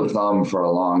rule of thumb for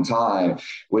a long time,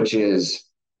 which is,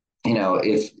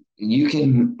 if you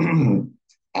can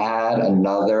add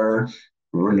another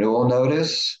renewal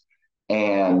notice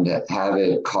and have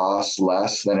it cost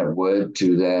less than it would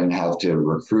to then have to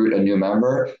recruit a new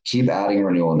member, keep adding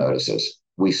renewal notices.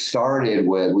 We started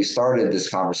this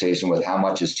conversation with how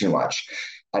much is too much.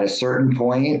 At a certain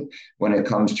point, when it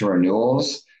comes to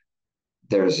renewals,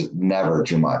 there's never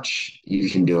too much.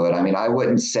 You can do it. I mean, I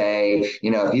wouldn't say,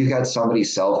 if you've got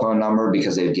somebody's cell phone number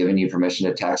because they've given you permission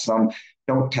to text them,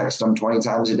 don't text them 20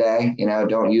 times a day.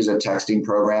 Don't use a texting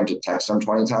program to text them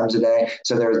 20 times a day.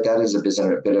 So that is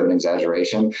a bit of an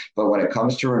exaggeration. But when it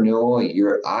comes to renewal,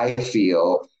 I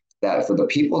feel that for the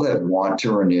people that want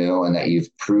to renew and that you've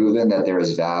proven that there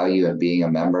is value in being a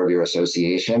member of your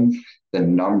association, the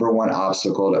number one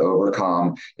obstacle to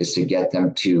overcome is to get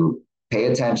them to pay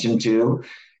attention to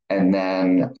and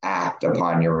then act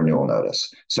upon your renewal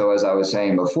notice. So as I was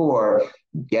saying before,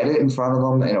 get it in front of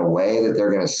them in a way that they're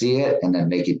going to see it and then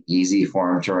make it easy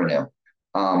for them to renew.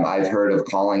 I've heard of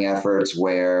calling efforts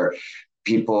where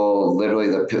people literally,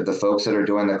 the folks that are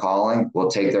doing the calling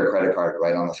will take their credit card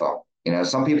right on the phone.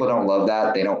 Some people don't love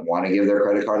that. They don't want to give their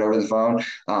credit card over the phone.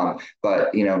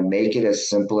 But make it as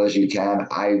simple as you can.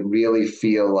 I really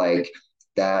feel like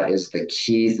that is the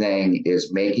key thing,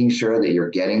 is making sure that you're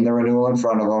getting the renewal in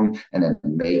front of them and then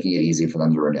making it easy for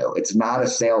them to renew. It's not a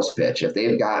sales pitch. If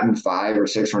they've gotten 5 or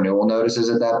 6 renewal notices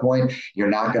at that point, you're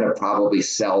not going to probably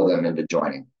sell them into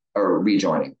joining or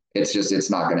rejoining. It's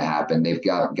not going to happen. They've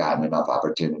gotten enough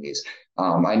opportunities.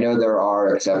 I know there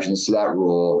are exceptions to that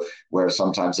rule where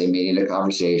sometimes they may need a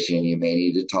conversation. You may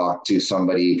need to talk to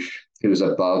somebody who's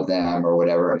above them or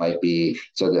whatever it might be.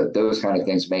 So that those kind of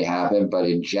things may happen. But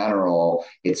in general,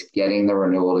 it's getting the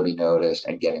renewal to be noticed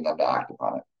and getting them to act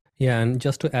upon it. Yeah, and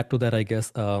just to add to that, I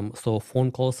guess, so phone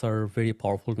calls are very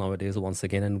powerful nowadays, once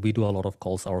again, and we do a lot of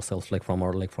calls ourselves, like from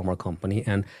our company.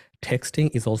 And texting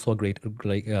is also a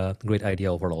great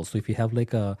idea overall. So if you have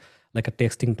like a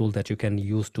texting tool that you can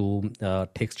use to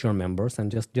text your members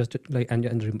and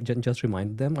just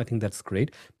remind them, I think that's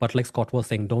great. But like Scott was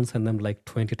saying, don't send them like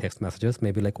 20 text messages,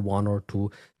 maybe like 1 or 2,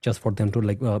 just for them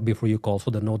to before you call, so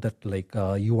they know that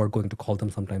you are going to call them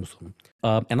sometime soon.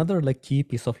 Another key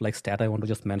piece of stat I want to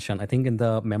just mention, I think in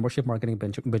the membership marketing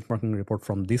benchmarking report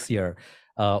from this year,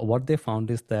 what they found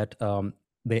is that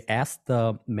they asked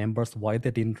the members why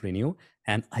they didn't renew,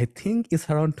 and I think it's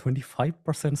around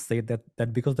 25% say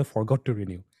that because they forgot to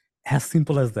renew. As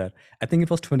simple as that. I think it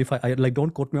was 25.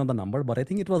 Don't quote me on the number, but I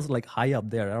think it was high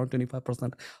up there. Around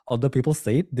 25% of the people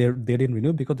say they didn't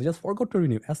renew because they just forgot to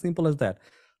renew. As simple as that.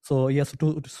 So yes,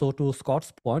 to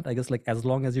Scott's point, I guess as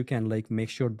long as you can make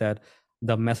sure that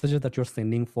the messages that you're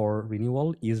sending for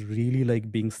renewal is really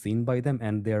being seen by them,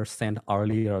 and they're sent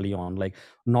early on,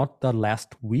 not the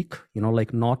last week,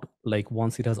 not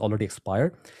once it has already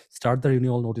expired. Start the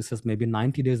renewal notices maybe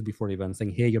 90 days before, even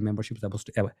saying, hey, your membership is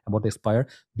about to expire,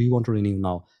 do you want to renew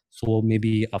now? So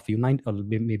maybe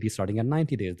maybe starting at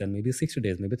 90 days, then maybe 60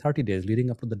 days, maybe 30 days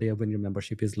leading up to the day when your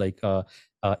membership is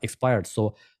expired.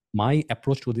 So my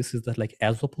approach to this is that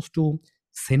as opposed to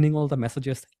sending all the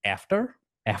messages after,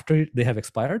 after they have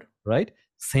expired, right?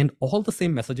 Send all the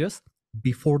same messages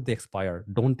before they expire.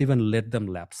 Don't even let them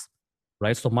lapse,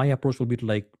 right? So my approach will be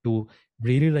to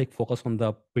really focus on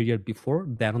the period before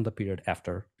than on the period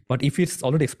after. But if it's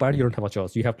already expired, you don't have a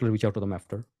choice. You have to reach out to them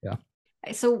after. Yeah.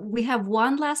 So we have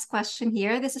one last question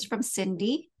here. This is from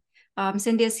Cindy.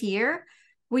 Cindy is here.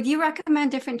 Would you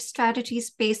recommend different strategies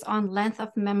based on length of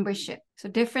membership? So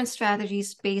different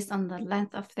strategies based on the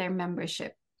length of their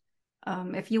membership.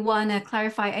 If you want to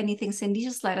clarify anything, Cindy,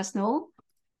 just let us know.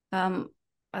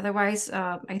 Otherwise,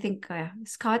 I think,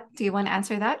 Scott, do you want to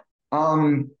answer that?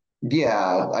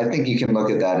 Yeah, I think you can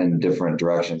look at that in different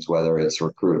directions, whether it's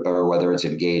recruit or whether it's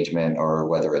engagement or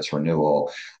whether it's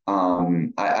renewal.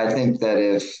 I think that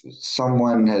if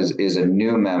someone is a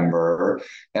new member,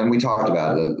 and we talked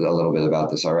about it a little bit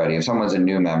about this already, if someone's a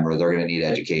new member, they're going to need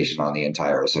education on the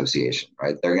entire association,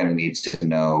 right? They're going to need to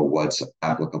know what's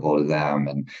applicable to them,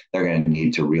 and they're going to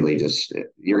need to really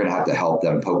you're going to have to help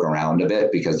them poke around a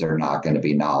bit because they're not going to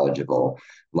be knowledgeable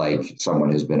like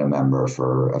someone who's been a member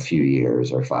for a few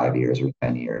years or 5 years or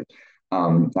 10 years.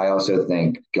 I also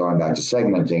think going back to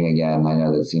segmenting again, I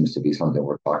know that seems to be something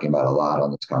we're talking about a lot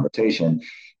on this conversation,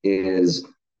 is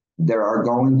there are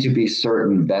going to be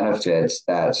certain benefits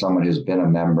that someone who's been a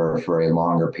member for a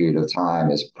longer period of time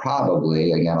is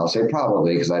probably, again, I'll say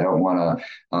probably because I don't want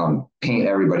to paint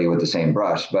everybody with the same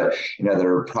brush, but that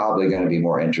are probably going to be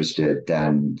more interested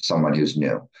than someone who's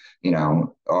new.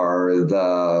 Are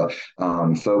the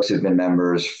folks who've been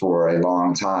members for a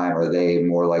long time, are they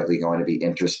more likely going to be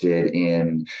interested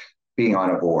in being on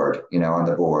a board, on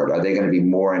the board? Are they going to be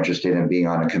more interested in being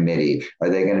on a committee? Are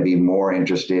they going to be more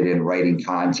interested in writing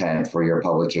content for your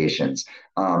publications?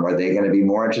 Are they going to be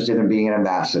more interested in being an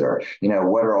ambassador?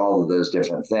 What are all of those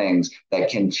different things that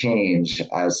can change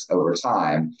as over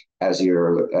time as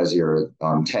your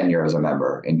tenure as a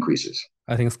member increases?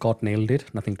 I think Scott nailed it.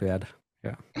 Nothing to add.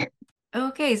 Yeah.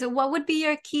 Okay, so what would be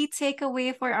your key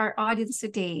takeaway for our audience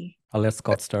today? I'll let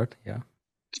Scott start. Yeah.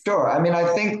 Sure. I mean,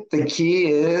 I think the key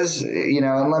is,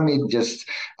 and let me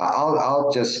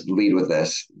I'll just lead with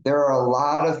this. There are a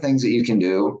lot of things that you can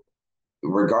do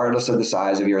regardless of the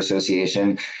size of your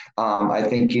association. I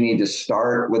think you need to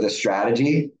start with a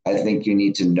strategy. I think you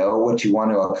need to know what you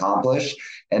want to accomplish.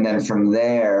 And then from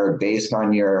there, based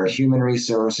on your human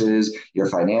resources, your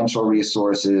financial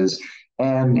resources,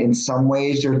 and in some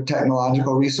ways, your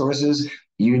technological resources,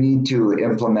 you need to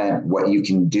implement what you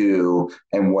can do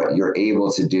and what you're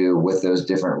able to do with those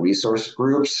different resource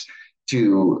groups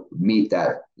to meet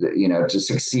that, to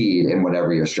succeed in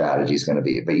whatever your strategy is going to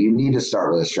be. But you need to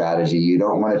start with a strategy. You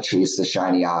don't want to chase the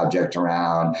shiny object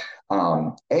around.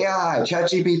 AI,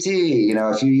 ChatGPT,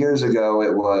 a few years ago,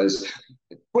 it was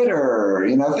Twitter,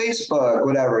 Facebook,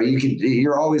 whatever.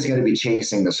 You're always going to be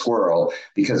chasing the squirrel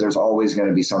because there's always going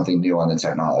to be something new on the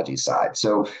technology side.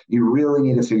 So you really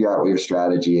need to figure out what your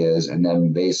strategy is, and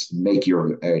then make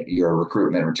your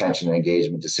recruitment, retention, and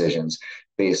engagement decisions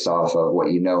based off of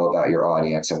what you know about your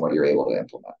audience and what you're able to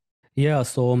implement. Yeah,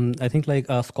 so I think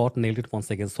Scott nailed it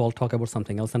once again. So I'll talk about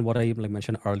something else. And what I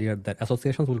mentioned earlier, that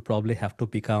associations will probably have to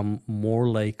become more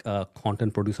like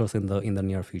content producers in the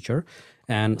near future.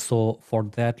 And so for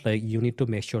that, you need to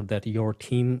make sure that your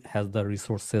team has the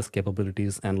resources,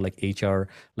 capabilities, and HR,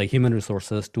 human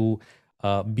resources to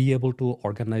be able to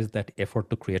organize that effort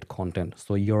to create content.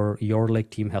 So your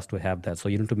team has to have that. So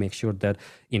you need to make sure that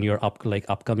in your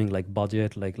upcoming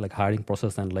budget, hiring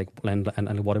process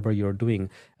and whatever you're doing,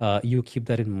 you keep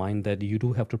that in mind, that you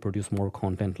do have to produce more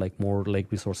content, more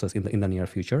resources in the near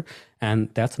future.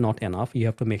 And that's not enough. You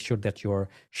have to make sure that you're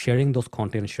sharing those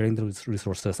content, sharing those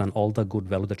resources and all the good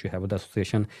value that you have with the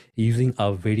association using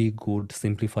a very good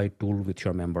simplified tool with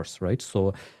your members, right?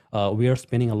 So we are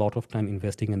spending a lot of time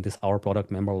investing in this Our Product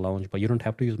Member Lounge, but you don't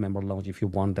have to use Member Lounge if you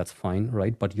want, that's fine,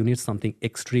 right? But you need something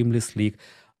extremely sleek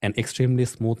and extremely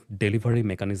smooth delivery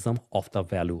mechanism of the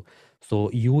value.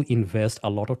 So you invest a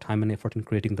lot of time and effort in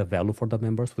creating the value for the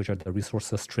members, which are the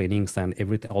resources, trainings, and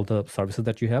everything, all the services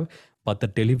that you have. But the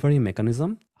delivery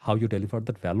mechanism, how you deliver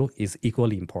that value, is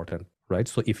equally important, right?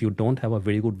 So if you don't have a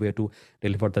very good way to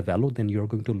deliver the value, then you're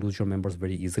going to lose your members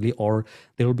very easily, or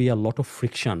there will be a lot of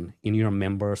friction in your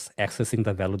members accessing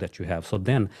the value that you have. So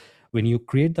then when you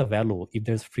create the value, if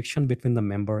there's friction between the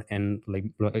member and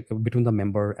between the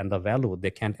member and the value,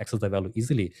 they can't access the value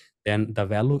easily, then the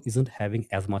value isn't having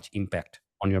as much impact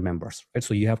on your members, right?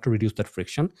 So you have to reduce that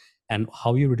friction. And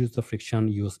how you reduce the friction,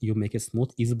 you make it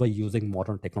smooth, is by using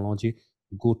modern technology,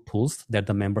 good tools that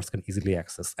the members can easily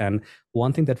access. And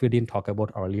one thing that we didn't talk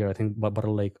about earlier, I think, but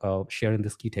sharing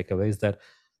this key takeaway is that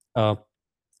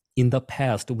in the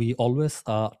past, we always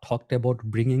talked about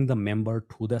bringing the member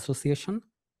to the association,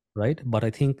 right? But I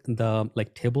think the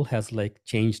like table has like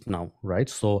changed now, right?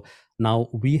 So now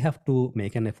we have to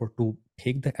make an effort to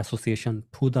take the association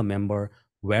to the member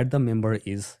where the member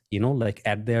is, like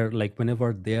at their like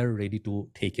whenever they're ready to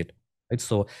take it, right?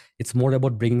 So it's more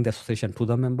about bringing the association to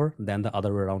the member than the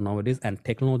other way around nowadays, and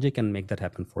technology can make that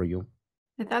happen for you.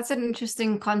 That's an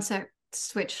interesting concept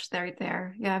switch right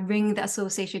there. Yeah, bringing the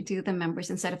association to the members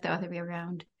instead of the other way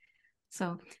around.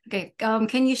 So, okay,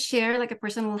 can you share like a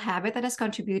personal habit that has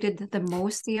contributed the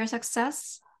most to your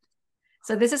success?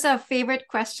 So this is a favorite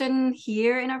question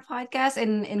here in our podcast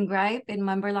in Gripe in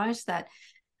Member Lounge, that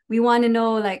we want to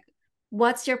know like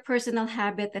what's your personal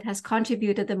habit that has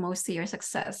contributed the most to your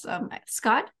success?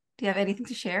 Scott, do you have anything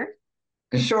to share?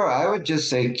 Sure, I would just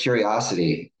say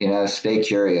curiosity, stay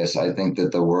curious. I think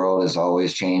that the world is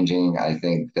always changing. I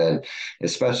think that,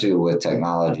 especially with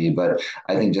technology, but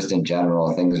I think just in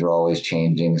general, things are always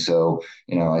changing. So,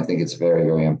 I think it's very,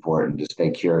 very important to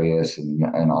stay curious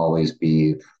and always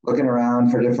be looking around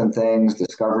for different things,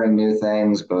 discovering new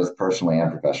things, both personally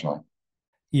and professionally.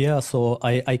 Yeah, so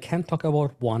I can't talk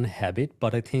about one habit,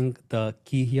 but I think the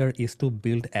key here is to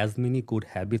build as many good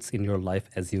habits in your life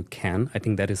as you can. I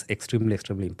think that is extremely,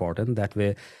 extremely important. That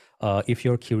way, if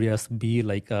you're curious, be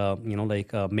like,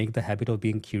 make the habit of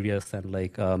being curious and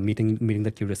like meeting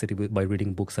the curiosity by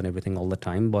reading books and everything all the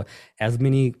time. But as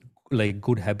many like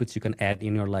good habits you can add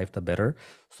in your life, the better.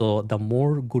 So the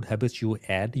more good habits you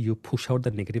add, you push out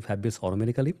the negative habits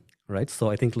automatically, right? So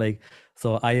I think like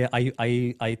so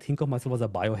I think of myself as a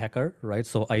biohacker, right?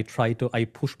 So I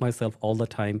push myself all the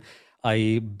time.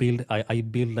 I build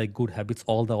like good habits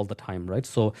all the time, right?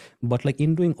 So but like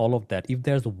in doing all of that, if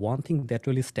there's one thing that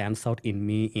really stands out in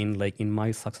me in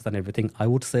my success and everything, I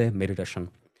would say meditation,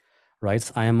 right?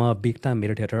 So I am a big time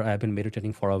meditator. I've been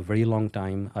meditating for a very long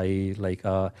time.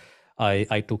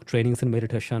 I took trainings in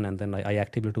meditation, and then I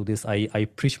actively do this. I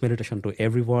preach meditation to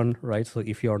everyone, right? So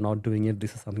if you are not doing it,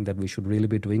 this is something that we should really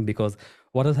be doing, because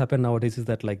what has happened nowadays is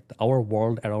that like our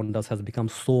world around us has become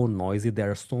so noisy.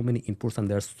 There are so many inputs and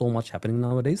there's so much happening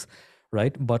nowadays,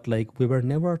 right? But like we were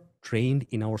never trained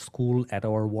in our school, at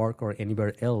our work, or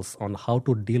anywhere else on how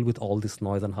to deal with all this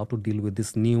noise and how to deal with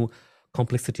this new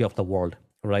complexity of the world,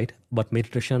 right? But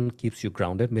meditation keeps you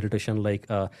grounded. Meditation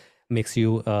makes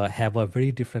you have a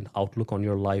very different outlook on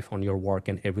your life, on your work,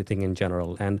 and everything in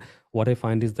general. And what I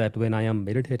find is that when I am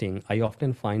meditating, I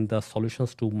often find the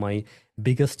solutions to my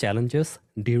biggest challenges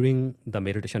during the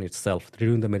meditation itself,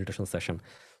 during the meditation session.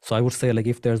 So I would say like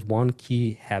if there's one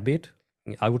key habit,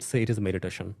 I would say it is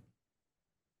meditation.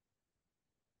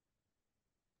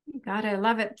 Got it. I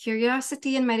love it.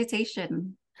 Curiosity and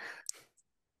meditation.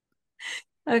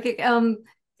 Okay.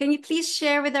 Can you please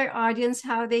share with our audience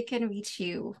how they can reach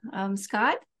you?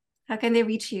 Scott, how can they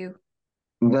reach you?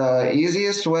 The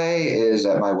easiest way is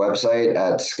at my website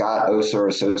at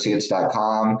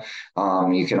scottosersssociates.com.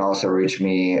 You can also reach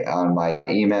me on my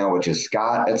email, which is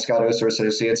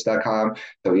scott@scottosersssociates.com.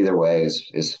 So either way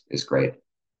is great.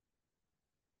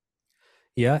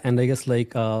 Yeah, and I guess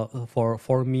like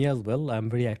for me as well, I'm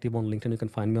very active on LinkedIn. You can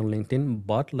find me on LinkedIn.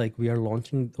 But like we have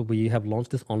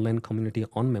launched this online community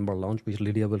on Member Launch, which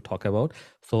Lydia will talk about.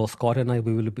 So Scott and I,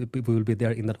 we will be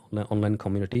there in that online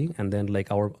community, and then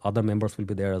like our other members will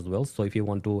be there as well. So if you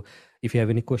have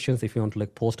any questions, if you want to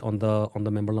like post on the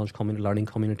Member Launch community learning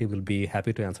community, we'll be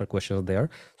happy to answer questions there.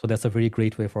 So that's a very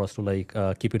great way for us to like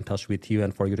keep in touch with you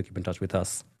and for you to keep in touch with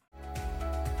us.